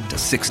 0 to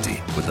 60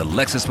 with the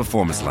Lexus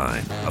Performance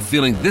Line. A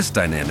feeling this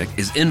dynamic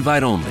is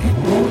invite only.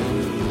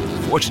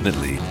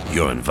 Fortunately,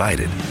 you're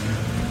invited.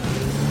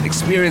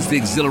 Experience the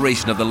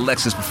exhilaration of the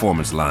Lexus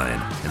Performance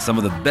Line and some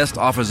of the best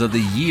offers of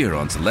the year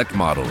on select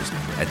models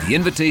at the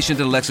Invitation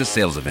to Lexus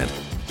sales event,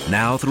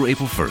 now through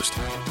April 1st.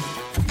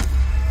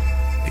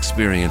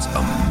 Experience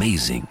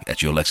amazing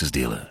at your Lexus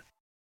dealer.